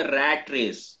are in the rat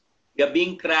race. We are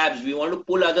being crabs. We want to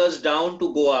pull others down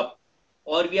to go up.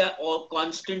 Or we are all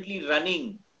constantly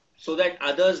running so that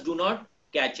others do not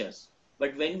catch us.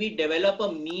 But when we develop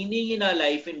a meaning in our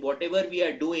life, in whatever we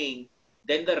are doing,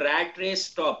 then the rat race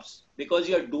stops, because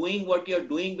you're doing what you're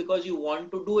doing because you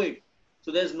want to do it.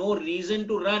 So there's no reason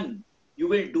to run. You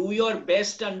will do your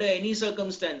best under any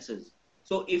circumstances.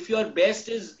 So if your best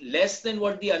is less than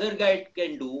what the other guy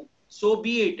can do, so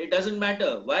be it. It doesn't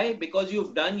matter. Why? Because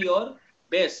you've done your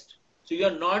best. So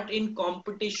you're not in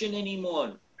competition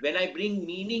anymore. When I bring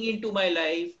meaning into my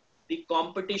life, the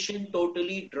competition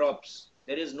totally drops.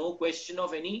 There is no question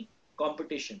of any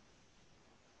competition.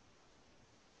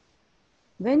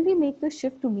 When we make the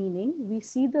shift to meaning, we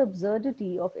see the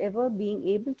absurdity of ever being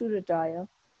able to retire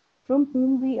from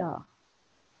whom we are.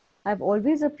 I've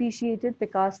always appreciated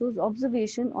Picasso's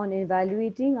observation on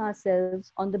evaluating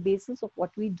ourselves on the basis of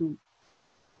what we do.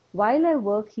 While I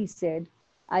work, he said,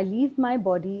 I leave my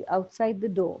body outside the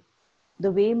door,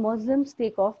 the way Muslims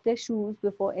take off their shoes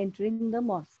before entering the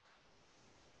mosque.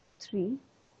 3.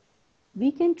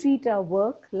 We can treat our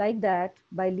work like that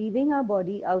by leaving our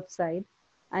body outside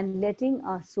and letting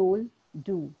our soul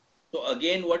do. So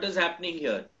again, what is happening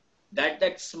here?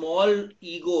 that small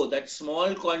ego, that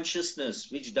small consciousness,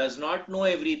 which does not know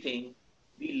everything,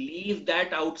 we leave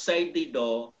that outside the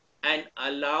door and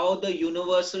allow the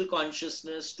universal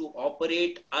consciousness to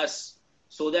operate us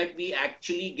so that we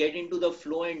actually get into the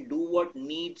flow and do what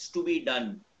needs to be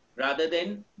done rather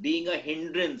than being a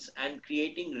hindrance and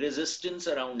creating resistance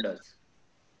around us.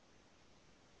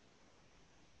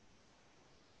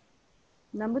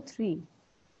 Number 3,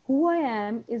 who I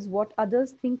am is what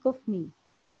others think of me.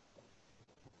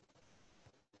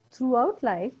 Throughout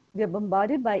life, we are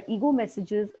bombarded by ego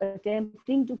messages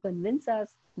attempting to convince us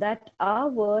that our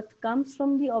worth comes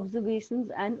from the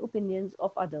observations and opinions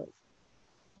of others.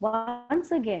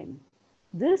 Once again,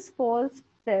 this false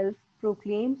self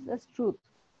proclaims as truth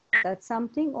that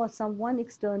something or someone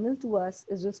external to us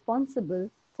is responsible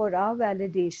for our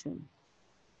validation.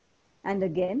 And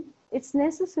again, it's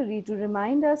necessary to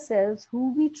remind ourselves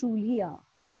who we truly are.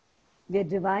 We are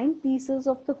divine pieces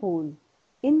of the whole,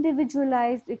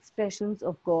 individualized expressions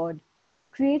of God,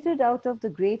 created out of the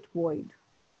great void.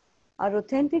 Our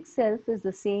authentic self is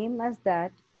the same as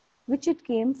that which it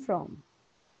came from.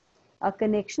 Our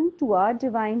connection to our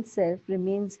divine self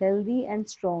remains healthy and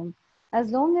strong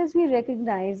as long as we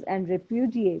recognize and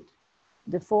repudiate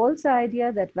the false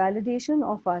idea that validation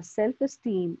of our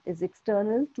self-esteem is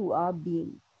external to our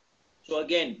being. So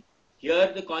again,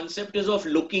 here the concept is of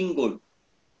looking good.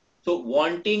 So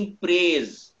wanting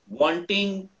praise,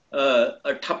 wanting a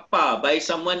thappa by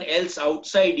someone else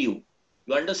outside you,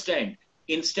 you understand,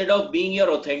 instead of being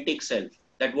your authentic self,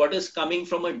 that what is coming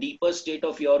from a deeper state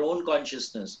of your own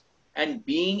consciousness and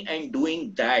being and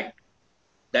doing that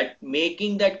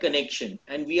making that connection,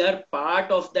 and we are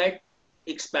part of that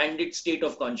expanded state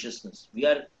of consciousness. We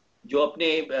are, जो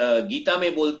अपने गीता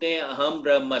में बोलते हैं अहम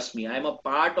ब्रह्मस्मि, I am a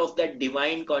part of that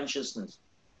divine consciousness.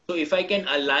 So if I can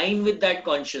align with that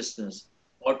consciousness,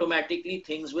 automatically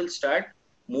things will start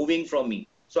moving from me.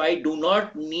 So I do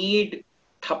not need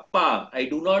thappa, I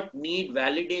do not need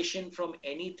validation from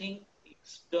anything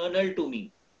external to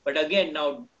me. But again,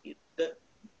 now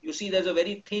you see there's a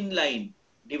very thin line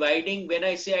dividing. When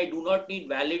I say I do not need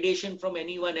validation from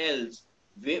anyone else,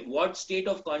 what state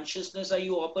of consciousness are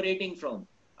you operating from?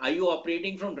 Are you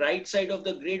operating from right side of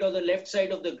the grid or the left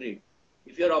side of the grid?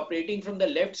 If you're operating from the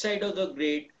left side of the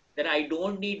grid, then I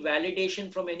don't need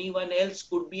validation from anyone else,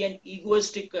 could be an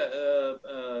egoistic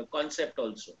concept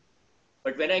also.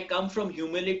 But when I come from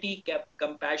humility,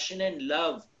 compassion, and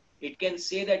love, it can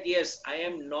say that yes,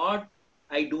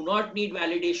 I do not need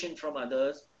validation from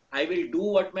others. I will do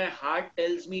what my heart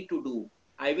tells me to do.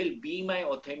 I will be my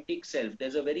authentic self.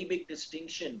 There's a very big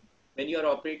distinction when you're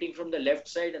operating from the left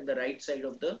side and the right side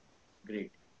of the grid.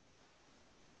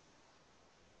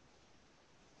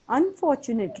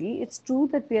 Unfortunately, it's true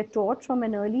that we are taught from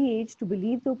an early age to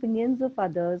believe the opinions of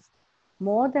others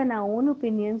more than our own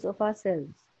opinions of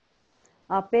ourselves.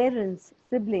 Our parents,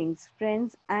 siblings,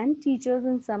 friends, and teachers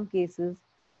in some cases,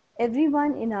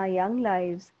 everyone in our young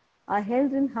lives, are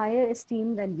held in higher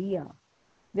esteem than we are.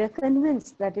 We are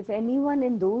convinced that if anyone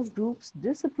in those groups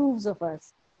disapproves of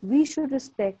us, we should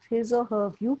respect his or her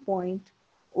viewpoint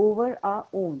over our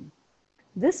own.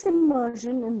 This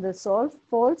immersion in the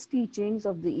false teachings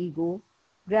of the ego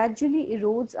gradually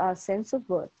erodes our sense of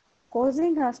worth,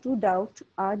 causing us to doubt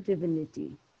our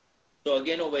divinity. So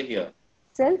again over here.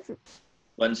 Self.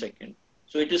 One second.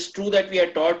 So it is true that we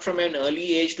are taught from an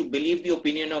early age to believe the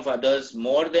opinion of others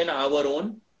more than our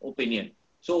own opinion.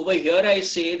 So over here I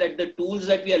say that the tools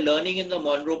that we are learning in the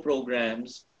Monroe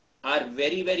programs are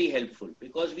very, very helpful,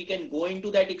 because we can go into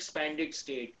that expanded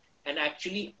state and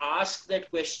actually ask that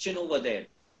question over there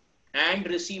and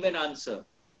receive an answer.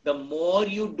 The more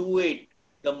you do it,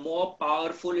 the more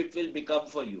powerful it will become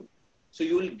for you. So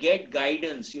you will get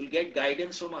guidance. You'll get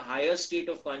guidance from a higher state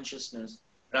of consciousness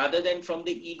rather than from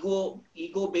the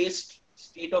ego-based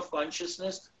state of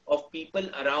consciousness of people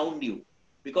around you,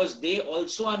 because they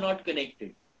also are not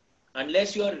connected.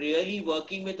 Unless you are really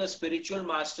working with a spiritual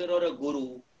master or a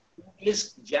guru who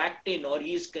is jacked in, or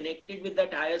he is connected with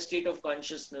that higher state of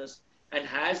consciousness and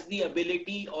has the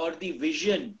ability or the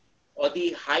vision or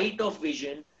the height of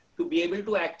vision to be able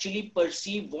to actually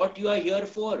perceive what you are here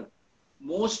for.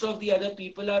 Most of the other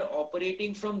people are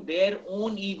operating from their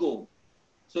own ego.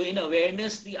 So in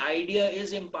awareness, the idea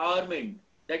is empowerment,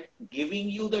 that giving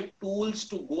you the tools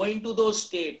to go into those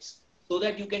states so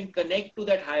that you can connect to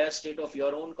that higher state of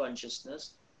your own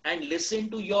consciousness and listen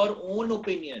to your own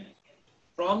opinion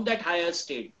from that higher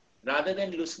state rather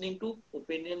than listening to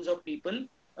opinions of people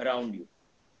around you.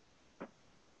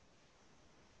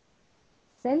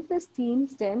 Self-esteem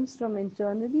stems from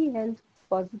internally held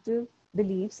positive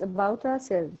beliefs about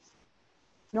ourselves,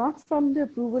 not from the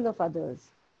approval of others.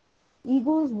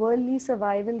 Ego's worldly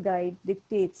survival guide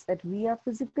dictates that we are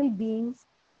physical beings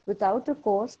without a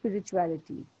core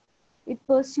spirituality. It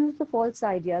pursues the false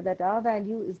idea that our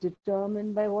value is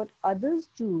determined by what others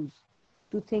choose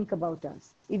to think about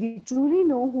us. If we truly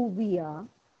know who we are,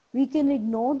 we can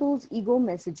ignore those ego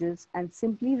messages and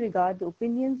simply regard the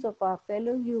opinions of our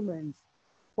fellow humans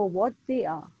for what they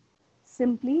are,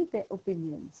 simply their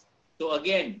opinions. So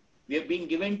again, we have been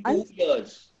given Un- 2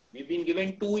 years. We've been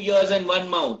given 2 years and one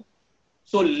mouth.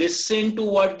 So listen to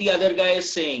what the other guy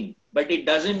is saying, but it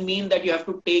doesn't mean that you have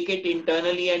to take it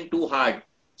internally and too hard.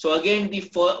 So again,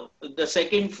 the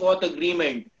second, fourth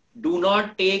agreement, do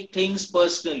not take things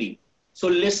personally. So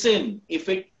listen, if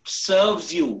it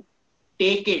serves you,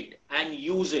 take it and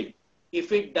use it.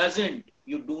 If it doesn't,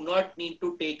 you do not need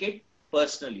to take it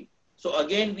personally. So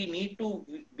again, we need to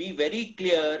be very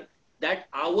clear that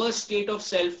our state of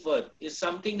self-worth is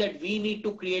something that we need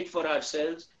to create for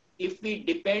ourselves. If we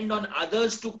depend on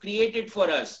others to create it for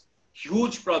us,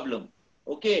 huge problem.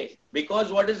 Okay,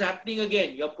 because what is happening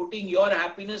again, you're putting your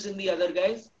happiness in the other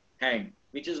guy's hand,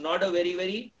 which is not a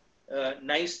very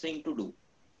nice thing to do.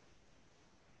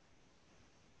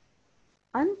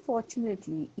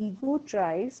 Unfortunately, ego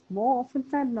tries, more often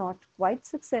than not, quite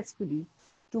successfully,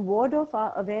 to ward off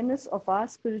our awareness of our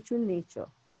spiritual nature.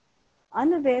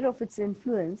 Unaware of its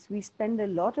influence, we spend a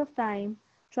lot of time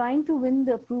trying to win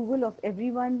the approval of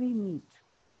everyone we meet.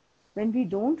 When we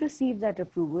don't receive that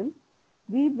approval,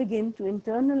 we begin to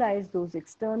internalize those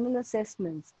external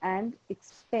assessments and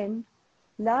expend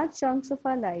large chunks of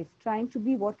our life trying to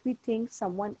be what we think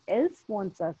someone else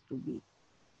wants us to be.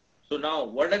 So now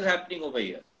what is happening over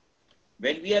here?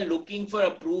 When we are looking for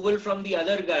approval from the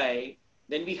other guy,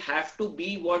 then we have to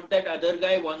be what that other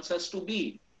guy wants us to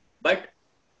be. But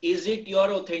is it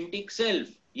your authentic self?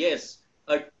 Yes.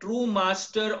 A true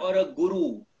master or a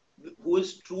guru who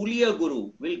is truly a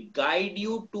guru will guide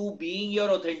you to being your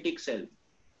authentic self.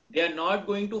 They are not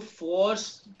going to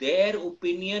force their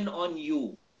opinion on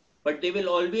you, but they will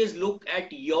always look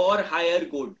at your higher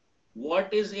good.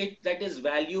 What is it that is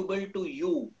valuable to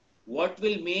you? What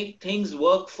will make things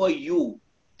work for you?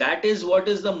 That is what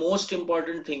is the most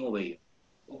important thing over here.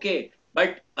 Okay.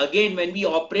 But again, when we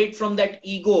operate from that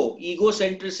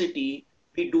egocentricity,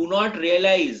 we do not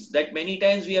realize that many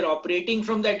times we are operating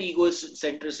from that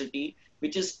egocentricity,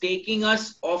 which is taking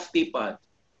us off the path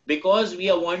because we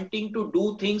are wanting to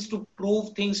do things to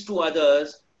prove things to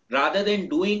others rather than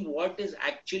doing what is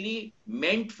actually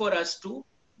meant for us to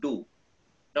do.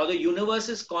 Now, the universe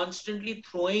is constantly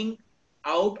throwing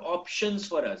out options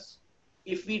for us.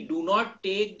 If we do not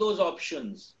take those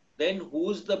options, then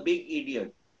who's the big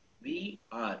idiot? We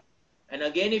are. And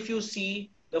again, if you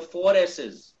see the 4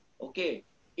 S's, okay,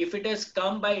 if it has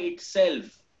come by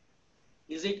itself,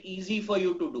 is it easy for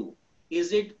you to do?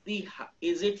 Is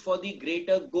it for the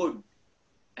greater good?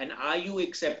 And are you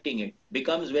accepting it?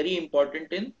 Becomes very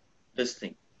important in this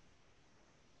thing.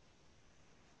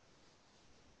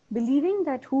 Believing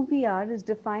that who we are is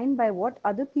defined by what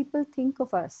other people think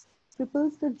of us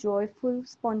cripples the joyful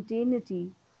spontaneity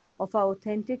of our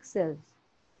authentic selves.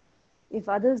 If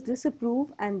others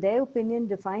disapprove and their opinion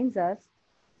defines us,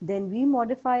 then we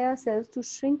modify ourselves to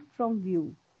shrink from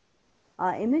view.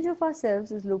 Our image of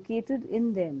ourselves is located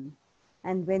in them,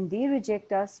 and when they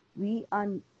reject us, we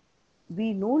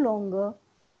no longer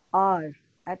are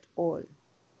at all.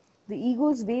 The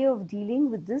ego's way of dealing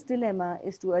with this dilemma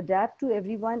is to adapt to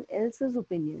everyone else's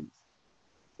opinions.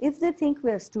 If they think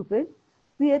we are stupid,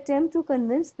 we attempt to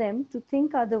convince them to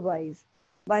think otherwise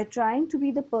by trying to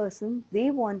be the person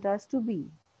they want us to be.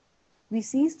 We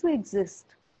cease to exist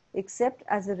except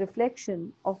as a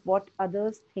reflection of what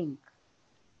others think.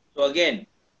 So again,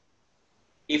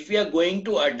 if we are going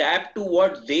to adapt to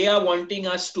what they are wanting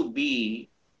us to be,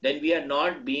 then we are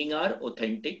not being our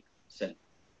authentic self.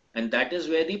 And that is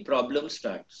where the problem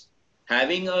starts.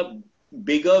 Having a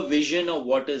bigger vision of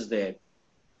what is there,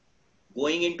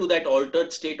 going into that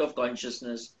altered state of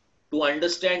consciousness to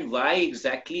understand why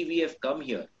exactly we have come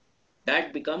here,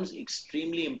 that becomes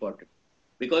extremely important.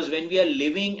 Because when we are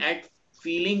living at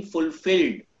feeling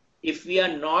fulfilled, if we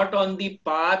are not on the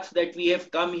path that we have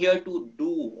come here to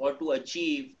do or to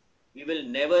achieve, we will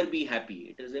never be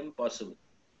happy. It is impossible.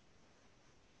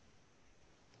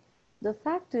 The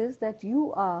fact is that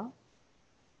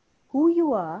who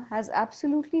you are has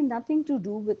absolutely nothing to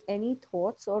do with any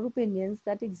thoughts or opinions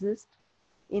that exist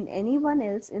in anyone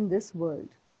else in this world.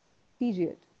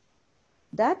 Period.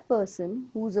 That person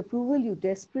whose approval you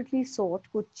desperately sought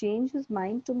could change his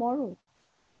mind tomorrow.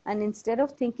 And instead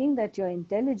of thinking that you're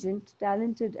intelligent,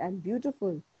 talented, and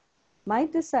beautiful,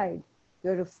 might decide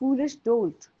you're a foolish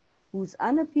dolt who's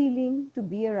unappealing to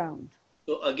be around.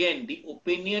 So again, the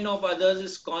opinion of others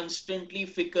is constantly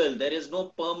fickle. There is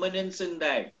no permanence in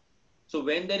that. So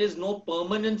when there is no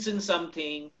permanence in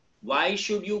something, why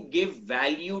should you give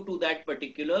value to that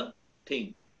particular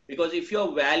thing? Because if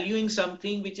you're valuing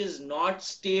something which is not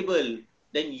stable,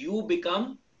 then you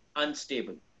become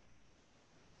unstable.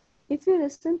 If you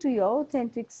listen to your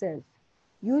authentic self,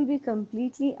 you will be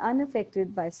completely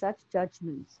unaffected by such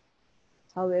judgments.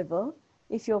 However,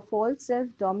 if your false self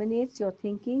dominates your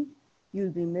thinking, you'll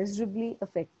be miserably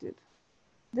affected.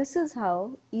 This is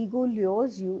how ego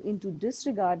lures you into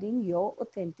disregarding your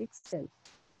authentic self.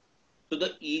 So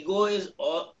the ego is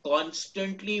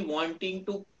constantly wanting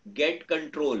to get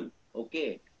control.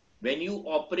 Okay. When you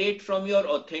operate from your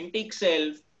authentic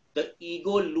self, the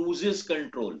ego loses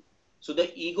control. So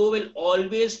the ego will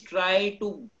always try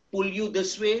to pull you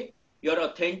this way. Your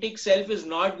authentic self is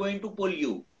not going to pull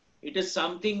you. It is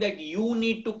something that you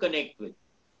need to connect with.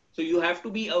 So you have to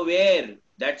be aware.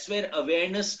 That's where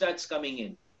awareness starts coming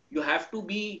in. You have to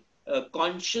be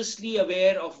consciously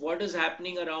aware of what is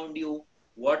happening around you.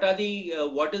 What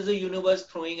is the universe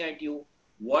throwing at you?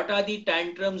 What are the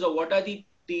tantrums, or what are the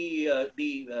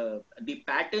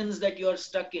patterns that you are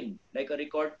stuck in, like a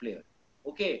record player?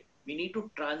 Okay, we need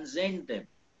to transcend them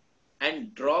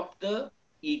and drop the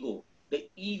ego. The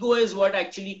ego is what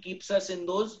actually keeps us in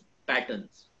those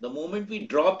patterns. The moment we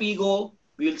drop ego,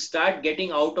 we'll start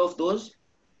getting out of those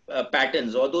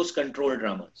patterns or those control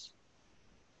dramas.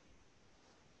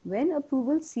 When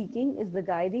approval seeking is the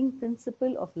guiding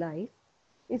principle of life,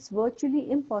 it's virtually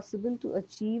impossible to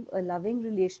achieve a loving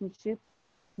relationship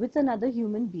with another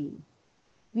human being.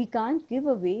 We can't give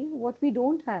away what we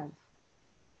don't have.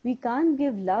 We can't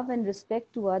give love and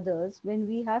respect to others when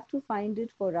we have to find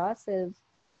it for ourselves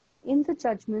in the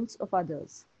judgments of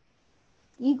others.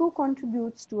 Ego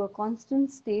contributes to a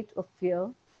constant state of fear,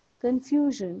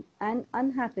 confusion, and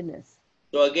unhappiness.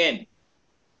 So again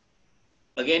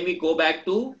we go back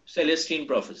to Celestine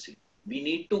prophecy. We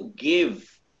need to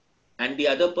give, and the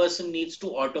other person needs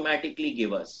to automatically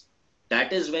give us.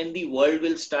 That is when the world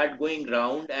will start going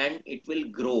round and it will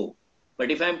grow.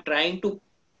 But if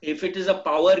it is a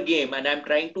power game and I'm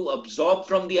trying to absorb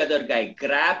from the other guy,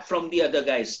 grab from the other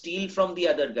guy, steal from the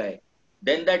other guy,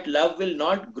 then that love will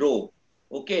not grow.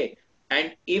 Okay.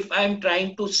 And if I'm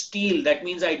trying to steal, that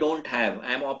means I don't have.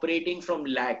 I'm operating from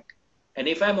lack. And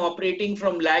if I'm operating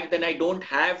from lack, then I don't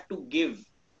have to give.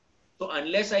 So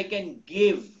unless I can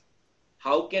give,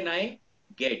 how can I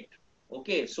get?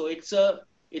 Okay, so it's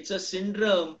a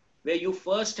syndrome where you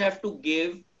first have to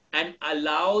give and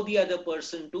allow the other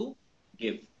person to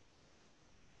give.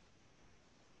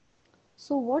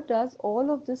 So, what does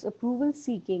all of this approval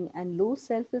seeking and low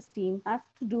self esteem have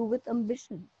to do with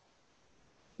ambition?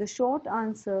 The short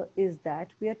answer is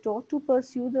that we are taught to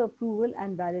pursue the approval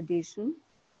and validation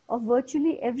of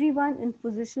virtually everyone in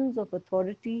positions of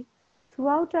authority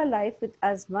throughout our life with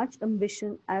as much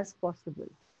ambition as possible.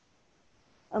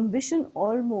 Ambition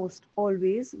almost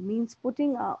always means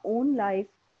putting our own life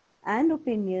and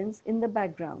opinions in the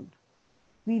background.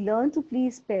 We learn to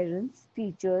please parents,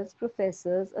 teachers,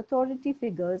 professors, authority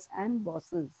figures, and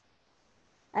bosses.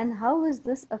 And how is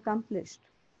this accomplished?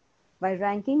 By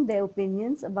ranking their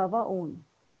opinions above our own.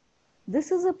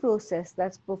 This is a process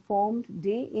that's performed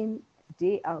day in,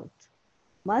 day out,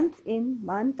 month in,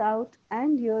 month out,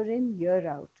 and year in, year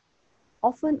out,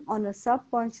 often on a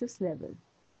subconscious level.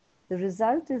 The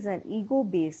result is an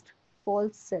ego-based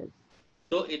false self.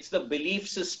 So it's the belief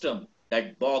system,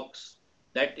 that box,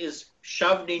 that is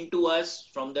shoved into us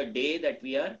from the day that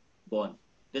we are born.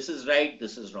 This is right,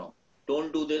 this is wrong.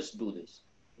 Don't do this, do this.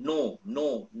 No,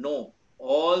 no, no.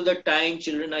 All the time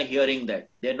children are hearing that.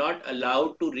 They're not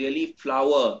allowed to really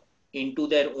flower into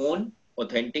their own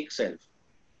authentic self.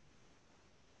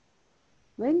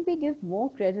 When we give more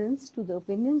credence to the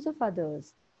opinions of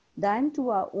others than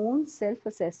to our own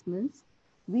self-assessments,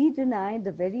 we deny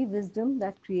the very wisdom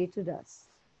that created us.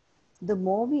 The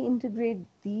more we integrate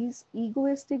these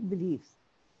egoistic beliefs,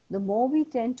 the more we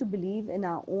tend to believe in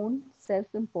our own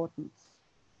self-importance.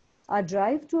 Our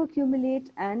drive to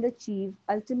accumulate and achieve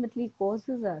ultimately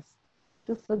causes us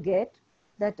to forget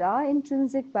that our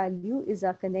intrinsic value is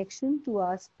our connection to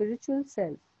our spiritual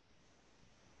self.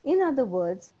 In other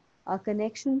words, our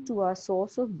connection to our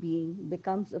source of being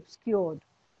becomes obscured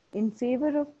in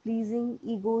favor of pleasing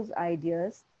ego's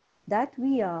ideas that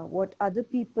we are what other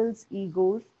people's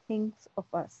egos thinks of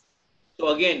us. So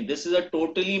again, this is a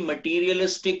totally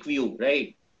materialistic view,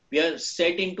 right? We are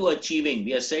set into achieving,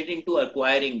 we are set into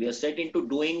acquiring, we are set into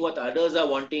doing what others are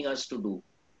wanting us to do,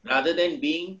 rather than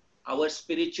being our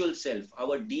spiritual self,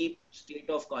 our deep state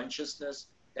of consciousness,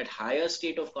 that higher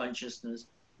state of consciousness,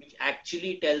 which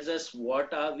actually tells us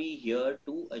what are we here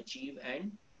to achieve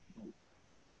and do.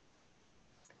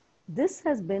 This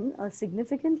has been a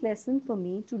significant lesson for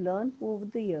me to learn over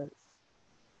the years.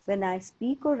 When I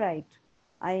speak or write,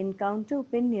 I encounter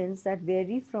opinions that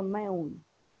vary from my own.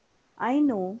 I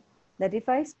know that if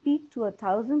I speak to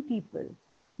 1,000 people,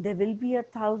 there will be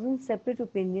 1,000 separate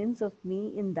opinions of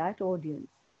me in that audience.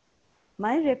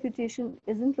 My reputation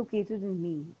isn't located in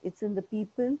me, it's in the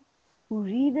people who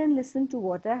read and listen to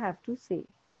what I have to say.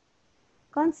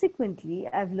 Consequently,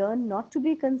 I've learned not to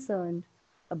be concerned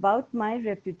about my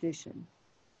reputation.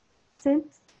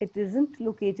 Since it isn't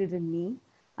located in me,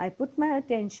 I put my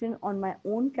attention on my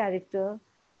own character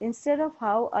instead of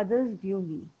how others view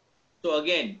me. So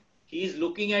again, he's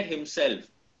looking at himself.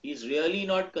 He's really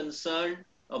not concerned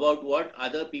about what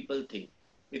other people think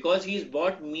because he's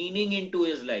brought meaning into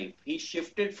his life. He's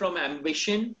shifted from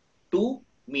ambition to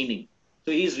meaning.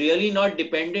 So he's really not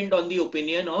dependent on the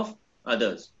opinion of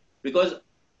others because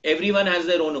everyone has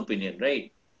their own opinion,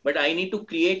 right? But I need to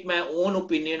create my own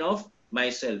opinion of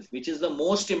myself, which is the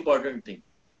most important thing.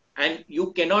 And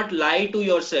you cannot lie to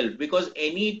yourself because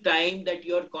any time that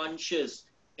you're conscious,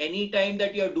 any time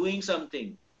that you're doing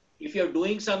something, if you're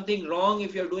doing something wrong,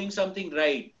 if you're doing something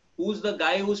right, who's the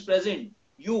guy who's present?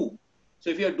 You. So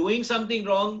if you're doing something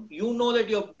wrong, you know that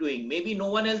you're doing. Maybe no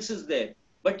one else is there,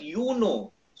 but you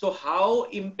know. So how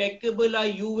impeccable are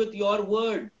you with your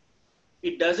word?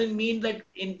 It doesn't mean that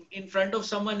in front of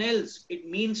someone else. It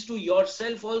means to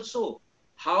yourself also.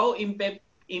 How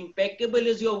impeccable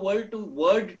is your word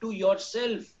to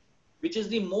yourself, which is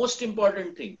the most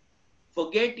important thing.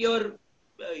 Forget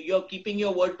you're keeping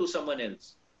your word to someone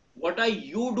else. What are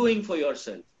you doing for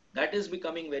yourself? That is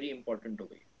becoming very important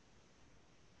over here.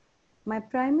 My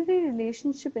primary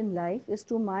relationship in life is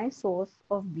to my source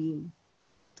of being,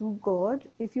 to God,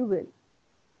 if you will.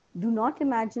 Do not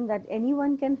imagine that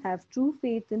anyone can have true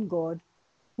faith in God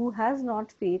who has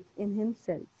not faith in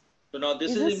himself. So now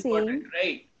this Is is a important, saying,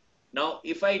 right? Now,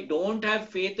 if I don't have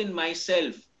faith in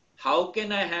myself, how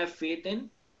can I have faith in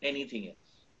anything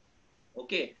else?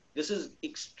 Okay, this is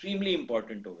extremely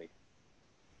important over here.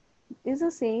 is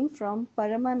a saying from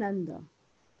Paramananda,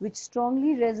 which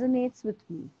strongly resonates with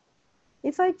me.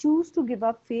 If I choose to give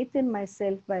up faith in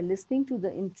myself by listening to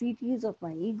the entreaties of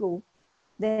my ego,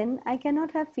 then I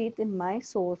cannot have faith in my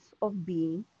source of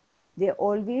being. They're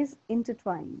always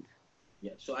intertwined.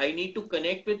 Yeah, so I need to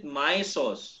connect with my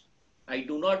source. I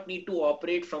do not need to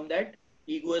operate from that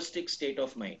egoistic state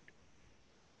of mind.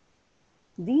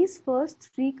 These first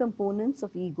three components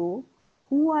of ego,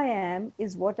 who I am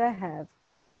is what I have,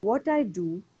 what I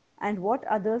do, and what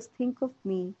others think of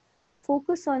me,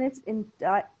 focus on its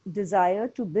desire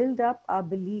to build up our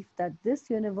belief that this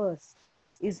universe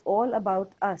is all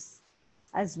about us,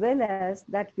 as well as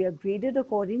that we are graded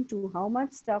according to how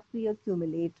much stuff we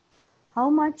accumulate, how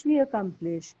much we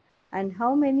accomplish, and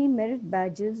how many merit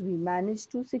badges we manage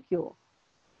to secure.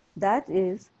 That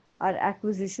is, our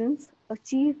acquisitions,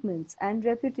 achievements, and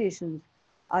reputations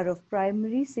are of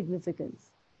primary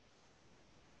significance.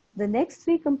 The next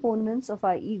three components of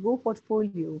our ego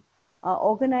portfolio are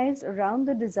organized around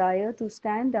the desire to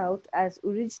stand out as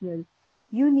original,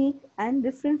 unique, and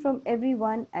different from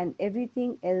everyone and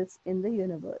everything else in the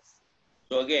universe.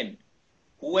 So again,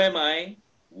 who am I?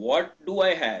 What do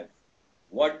I have?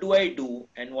 What do I do?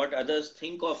 And what others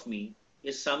think of me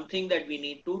is something that we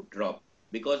need to drop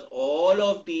because all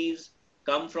of these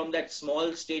come from that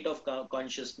small state of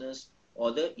consciousness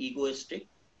or the egoistic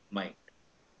mind.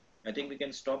 I think we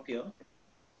can stop here.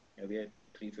 Yeah, we are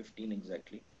 3:15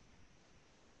 exactly.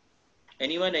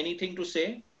 Anyone, anything to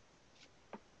say?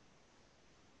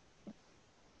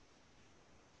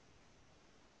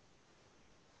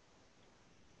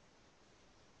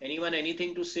 Anyone,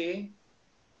 anything to say?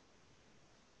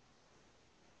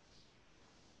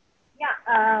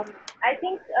 Yeah, I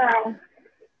think, am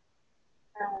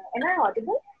I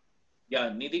audible? Yeah,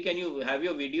 Nidhi, can you have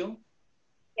your video?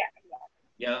 Yeah,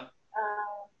 Yeah.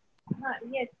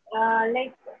 yes,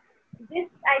 like this,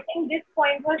 I think this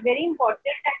point was very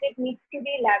important and it needs to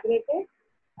be elaborated.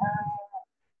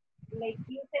 Like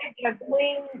you said, you're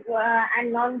doing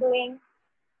and non-doing.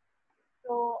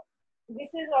 So this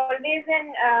is always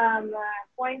an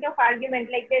point of argument.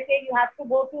 Like they say, you have to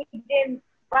go to gym.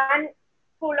 One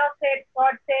school of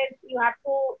thought says you have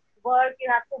to work,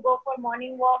 you have to go for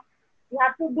morning walk, you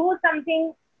have to do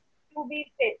something to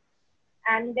be fit.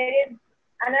 And there is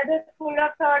another school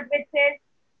of thought which says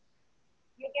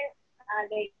you can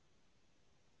like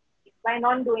by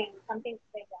non-doing something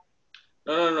like that.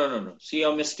 No. See,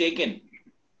 you're mistaken.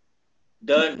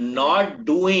 The not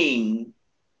doing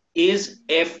is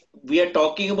if we are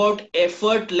talking about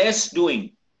effortless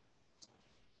doing.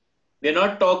 We're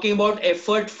not talking about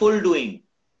effortful doing.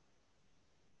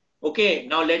 Okay,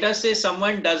 now let us say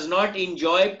someone does not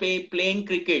enjoy playing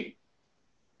cricket.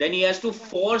 Then he has to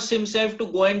force himself to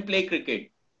go and play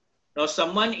cricket. Now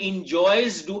someone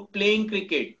enjoys playing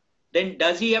cricket. Then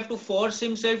does he have to force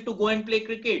himself to go and play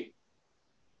cricket?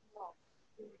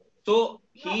 So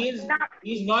he's not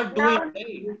doing now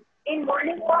right. in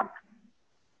morning walk,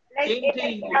 like Same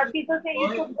thing. people say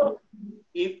you should go.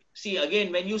 See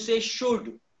again, when you say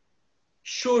should,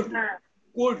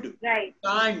 could, Right.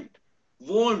 can't,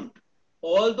 won't,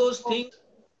 all those things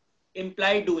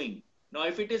imply doing. Now,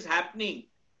 if it is happening,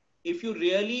 if you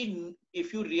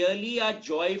really are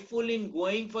joyful in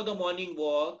going for the morning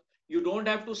walk, you don't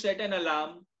have to set an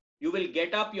alarm. You will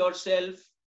get up yourself.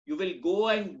 You will go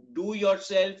and do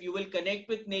yourself. You will connect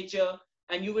with nature,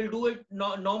 and you will do it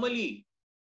normally.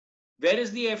 Where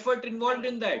is the effort involved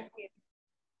in that?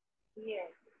 Yes.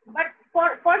 But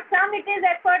for some it is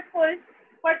effortful,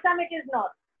 for some it is not.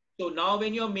 So now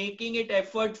when you're making it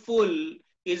effortful,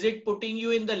 is it putting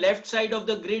you in the left side of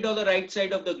the grid or the right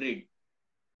side of the grid?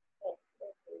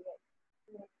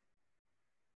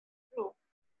 True.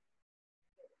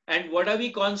 And what are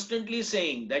we constantly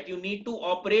saying? That you need to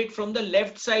operate from the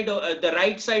left side or the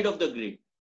right side of the grid.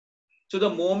 So the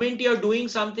moment you're doing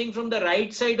something from the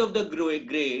right side of the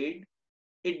grid,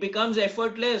 it becomes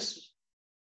effortless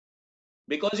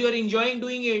because you're enjoying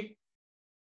doing it.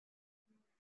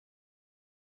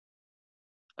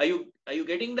 Are you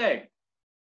getting that?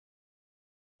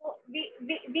 So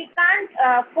we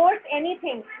can't force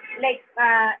anything, like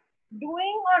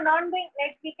doing or not doing.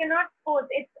 Like we cannot force.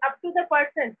 It's up to the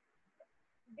person.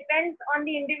 Depends on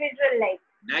the individual life.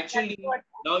 Naturally,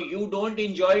 now you don't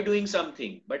enjoy doing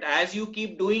something, but as you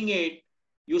keep doing it,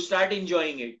 you start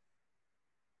enjoying it.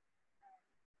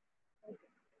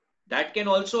 That can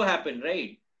also happen,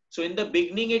 right? So in the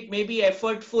beginning, it may be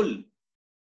effortful,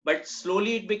 but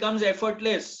slowly it becomes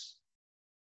effortless.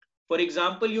 For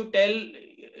example, you tell,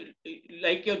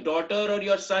 like your daughter or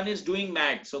your son is doing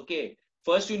maths, okay?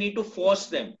 First, you need to force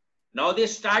them. Now they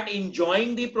start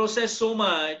enjoying the process so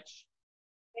much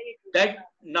that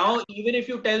now even if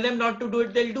you tell them not to do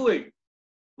it, they'll do it.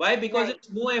 Why? Because it's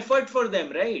no effort for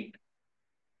them, right?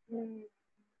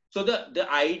 So the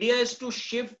idea is to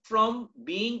shift from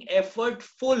being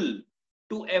effortful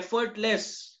to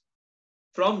effortless,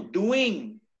 from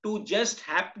doing to just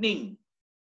happening,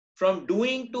 from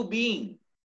doing to being.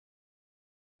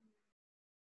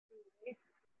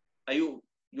 You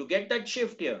get that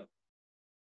shift here?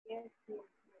 Yes.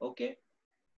 Okay.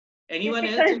 Anyone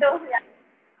difficult else? Though, yeah.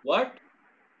 What?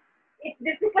 It's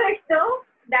difficult though.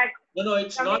 That No,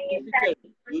 it's not difficult.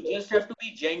 You just have to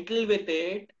be gentle with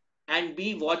it and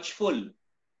be watchful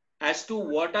as to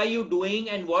what are you doing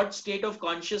and what state of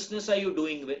consciousness are you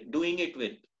doing it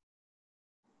with.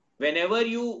 Whenever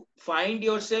you find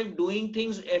yourself doing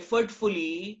things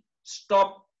effortfully,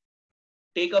 stop,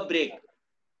 take a break,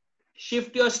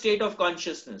 shift your state of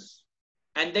consciousness,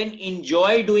 and then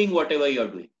enjoy doing whatever you're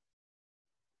doing.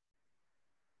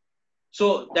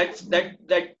 So that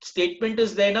statement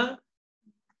is there, na?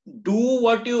 Do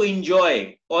what you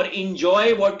enjoy or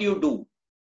enjoy what you do.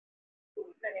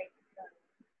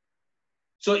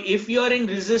 So if you are in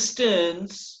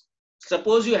resistance,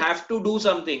 suppose you have to do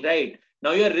something, right?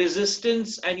 Now you're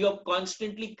resistance and you're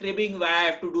constantly cribbing, why I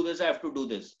have to do this, I have to do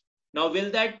this. Now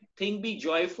will that thing be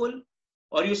joyful?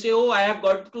 Or you say, oh, I have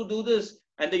got to do this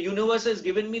and the universe has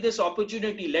given me this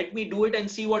opportunity. Let me do it and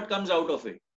see what comes out of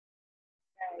it.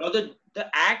 Now the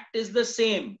act is the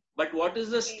same, but what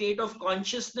is the state of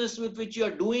consciousness with which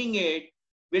you're doing it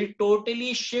will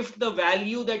totally shift the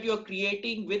value that you're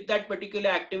creating with that particular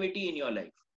activity in your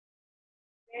life.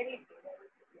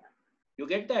 You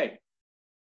get that?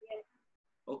 Yes.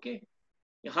 Okay.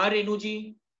 Ha,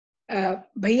 Renuji.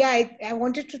 Bhaiya, I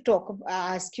wanted to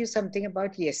ask you something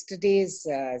about yesterday's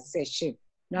session,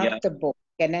 not the book.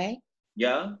 Can I?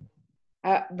 Yeah.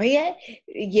 Bhaiya,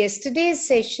 yesterday's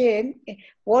session,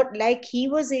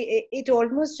 it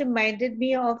almost reminded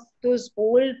me of those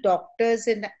old doctors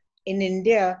in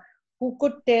India who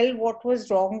could tell what was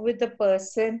wrong with the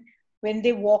person when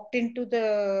they walked into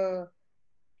the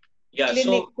clinic.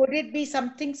 So, could it be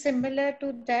something similar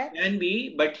to that? Can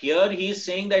be, but here he is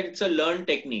saying that it's a learned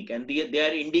technique and they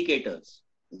are indicators.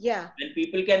 Yeah. And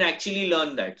people can actually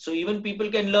learn that. So even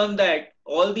people can learn that.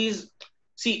 All these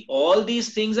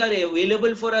things are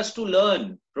available for us to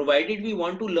learn, provided we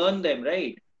want to learn them,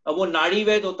 right? Ab wo Nadi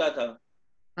Ved hota tha.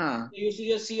 You used to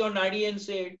just see your Nadi and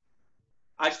say,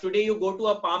 as today you go to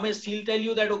a palmist, he'll tell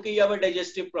you that, okay, you have a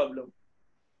digestive problem.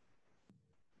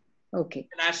 Okay.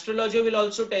 An astrologer will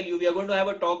also tell you, we are going to have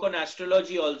a talk on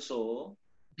astrology also.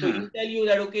 So he'll tell you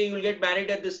that, okay, you'll get married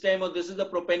at this time, or this is the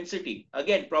propensity.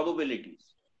 Again, probabilities.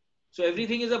 So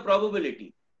everything is a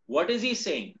probability. What is he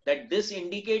saying? That this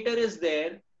indicator is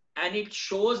there and it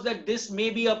shows that this may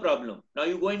be a problem. Now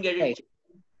you go and get it.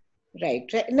 Right.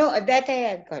 Right. No, that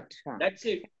I got. That's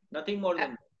it. Nothing more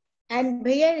than that. And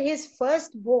Bhaiya, his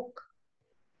first book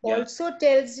also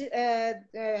tells,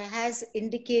 has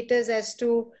indicators as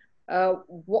to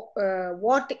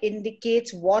what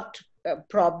indicates what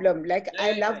problem. Like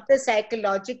I love the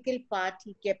psychological part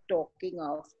he kept talking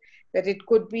of, that it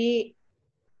could be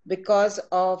because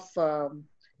of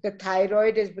the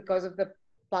thyroid is because of the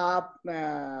PARP,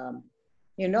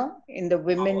 in the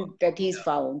women that he's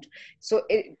found. So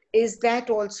is that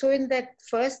also in that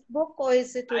first book, or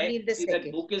is it only in the second?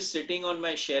 That book is sitting on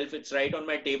my shelf. It's right on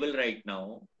my table right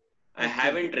now. I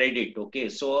haven't read it. Okay.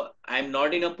 So I'm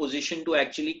not in a position to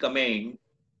actually comment,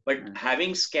 but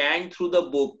having scanned through the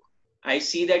book, I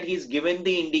see that he's given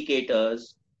the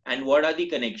indicators and what are the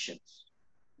connections.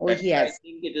 That's why I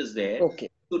think it is there. Okay.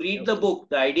 To read the book,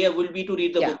 the idea will be to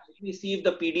read the book. Let me see if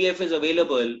the PDF is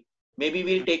available. Maybe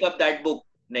we'll take up that book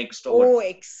next.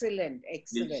 Excellent.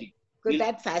 Excellent. Because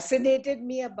that fascinated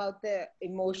me about the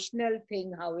emotional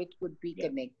thing, how it could be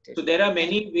connected. So there are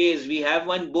many ways. We have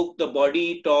one book, The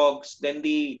Body Talks, then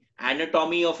the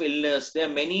Anatomy of Illness. There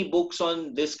are many books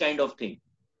on this kind of thing.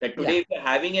 That today, if you're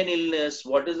having an illness,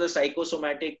 what is the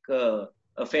psychosomatic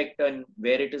effect and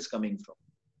where it is coming from?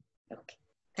 Okay.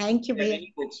 Thank you. There are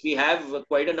many books. We have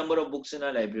quite a number of books in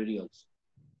our library also.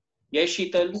 Yes,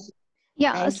 Sheetal?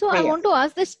 Yeah, so I want to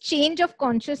ask this change of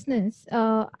consciousness.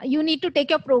 You need to take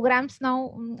your programs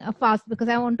now fast, because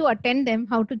I want to attend them,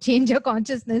 how to change your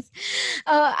consciousness.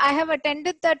 I have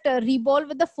attended that Revolve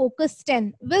with the Focus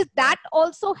 10. Will that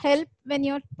also help when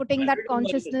you're putting that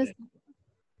consciousness?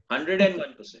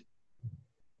 101%.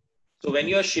 So when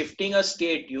you're shifting a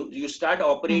state, you start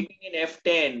operating in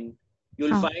F10,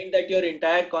 you'll find that your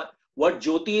entire, what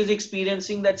Jyoti is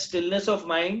experiencing, that stillness of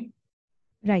mind.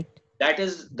 Right. That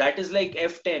is like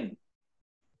F10.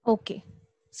 Okay.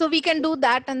 So we can do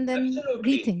that and then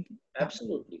rethink.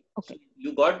 Absolutely. Okay. So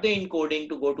you got the encoding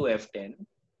to go to F10.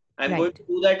 I'm going to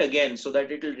do that again so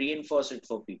that it will reinforce it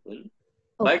for people.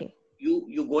 Okay. But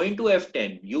you go into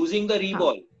F10 using the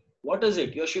Revolve. What is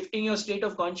it? You're shifting your state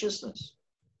of consciousness.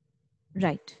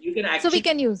 Right. You can actually, so we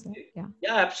can use it. Yeah,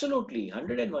 absolutely.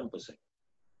 101%.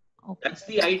 Okay. That's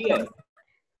the idea.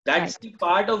 That's the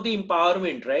part of the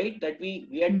empowerment, right? That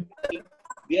we are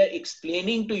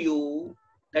explaining to you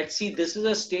that, see, this is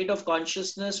a state of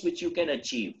consciousness which you can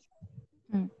achieve.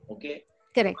 Okay.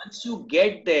 Correct. Once you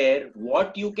get there,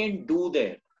 what you can do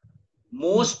there.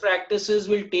 Most practices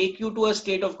will take you to a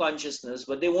state of consciousness,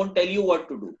 but they won't tell you what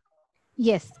to do.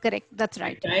 Yes, correct. That's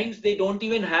right. At times they don't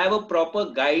even have a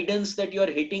proper guidance that you are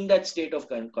hitting that state of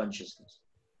consciousness.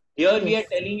 Here we are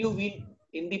telling you,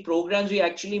 in the programs, we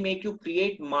actually make you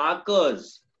create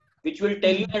markers which will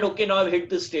tell you that, okay, now I've hit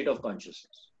this state of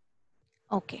consciousness.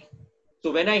 Okay.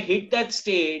 So when I hit that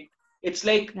state, it's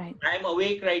like I'm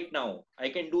awake right now. I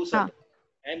can do something.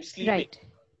 I'm sleeping. Right.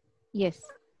 Yes.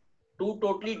 Two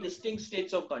totally distinct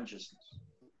states of consciousness.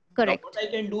 Correct. Now, what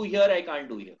I can do here, I can't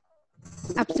do here.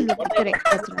 Absolutely correct.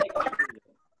 That's right.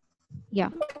 Yeah.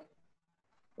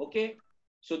 Okay.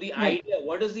 So the idea,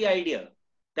 what is the idea?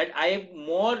 That I have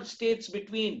more states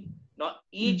between. Now,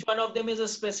 each one of them is a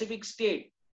specific state.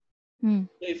 So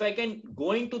if I can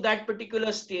go into that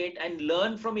particular state and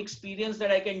learn from experience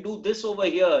that I can do this over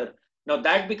here, now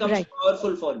that becomes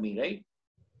powerful for me, right?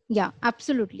 Yeah,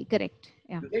 absolutely correct.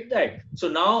 Yeah. You get that? So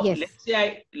now,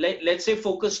 let's say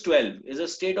focus 12 is a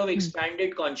state of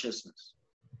expanded consciousness,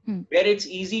 where it's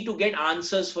easy to get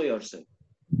answers for yourself.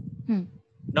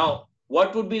 Now,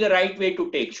 what would be the right way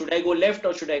to take? Should I go left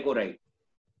or should I go right?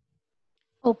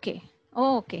 Okay.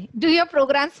 Oh, okay. Do your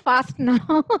programs fast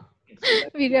now.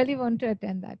 We really want to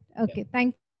attend that. Okay.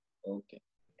 Thank you. Okay.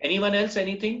 Anyone else?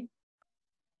 Anything?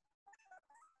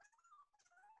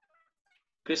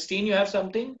 Christine, you have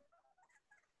something?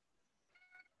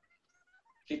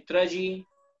 Chitra ji?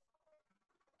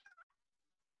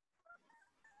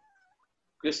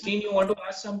 Christine, you want to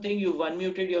ask something? You've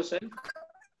unmuted yourself.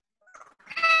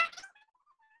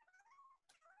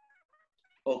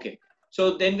 Okay.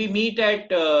 So then we meet at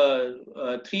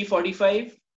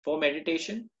 3:45 for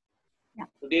meditation. Yeah.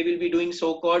 Today we'll be doing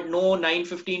so-called no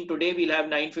 9:15 today. We'll have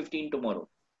 9:15 tomorrow.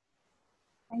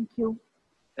 Thank you.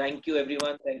 Thank you,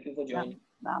 everyone. Thank you for joining.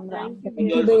 Ram Ram. Thank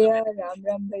you, Bhaiya. Ram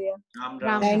Ram, Bhaiya. Ram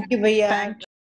Ram. Thank you, Bhaiya.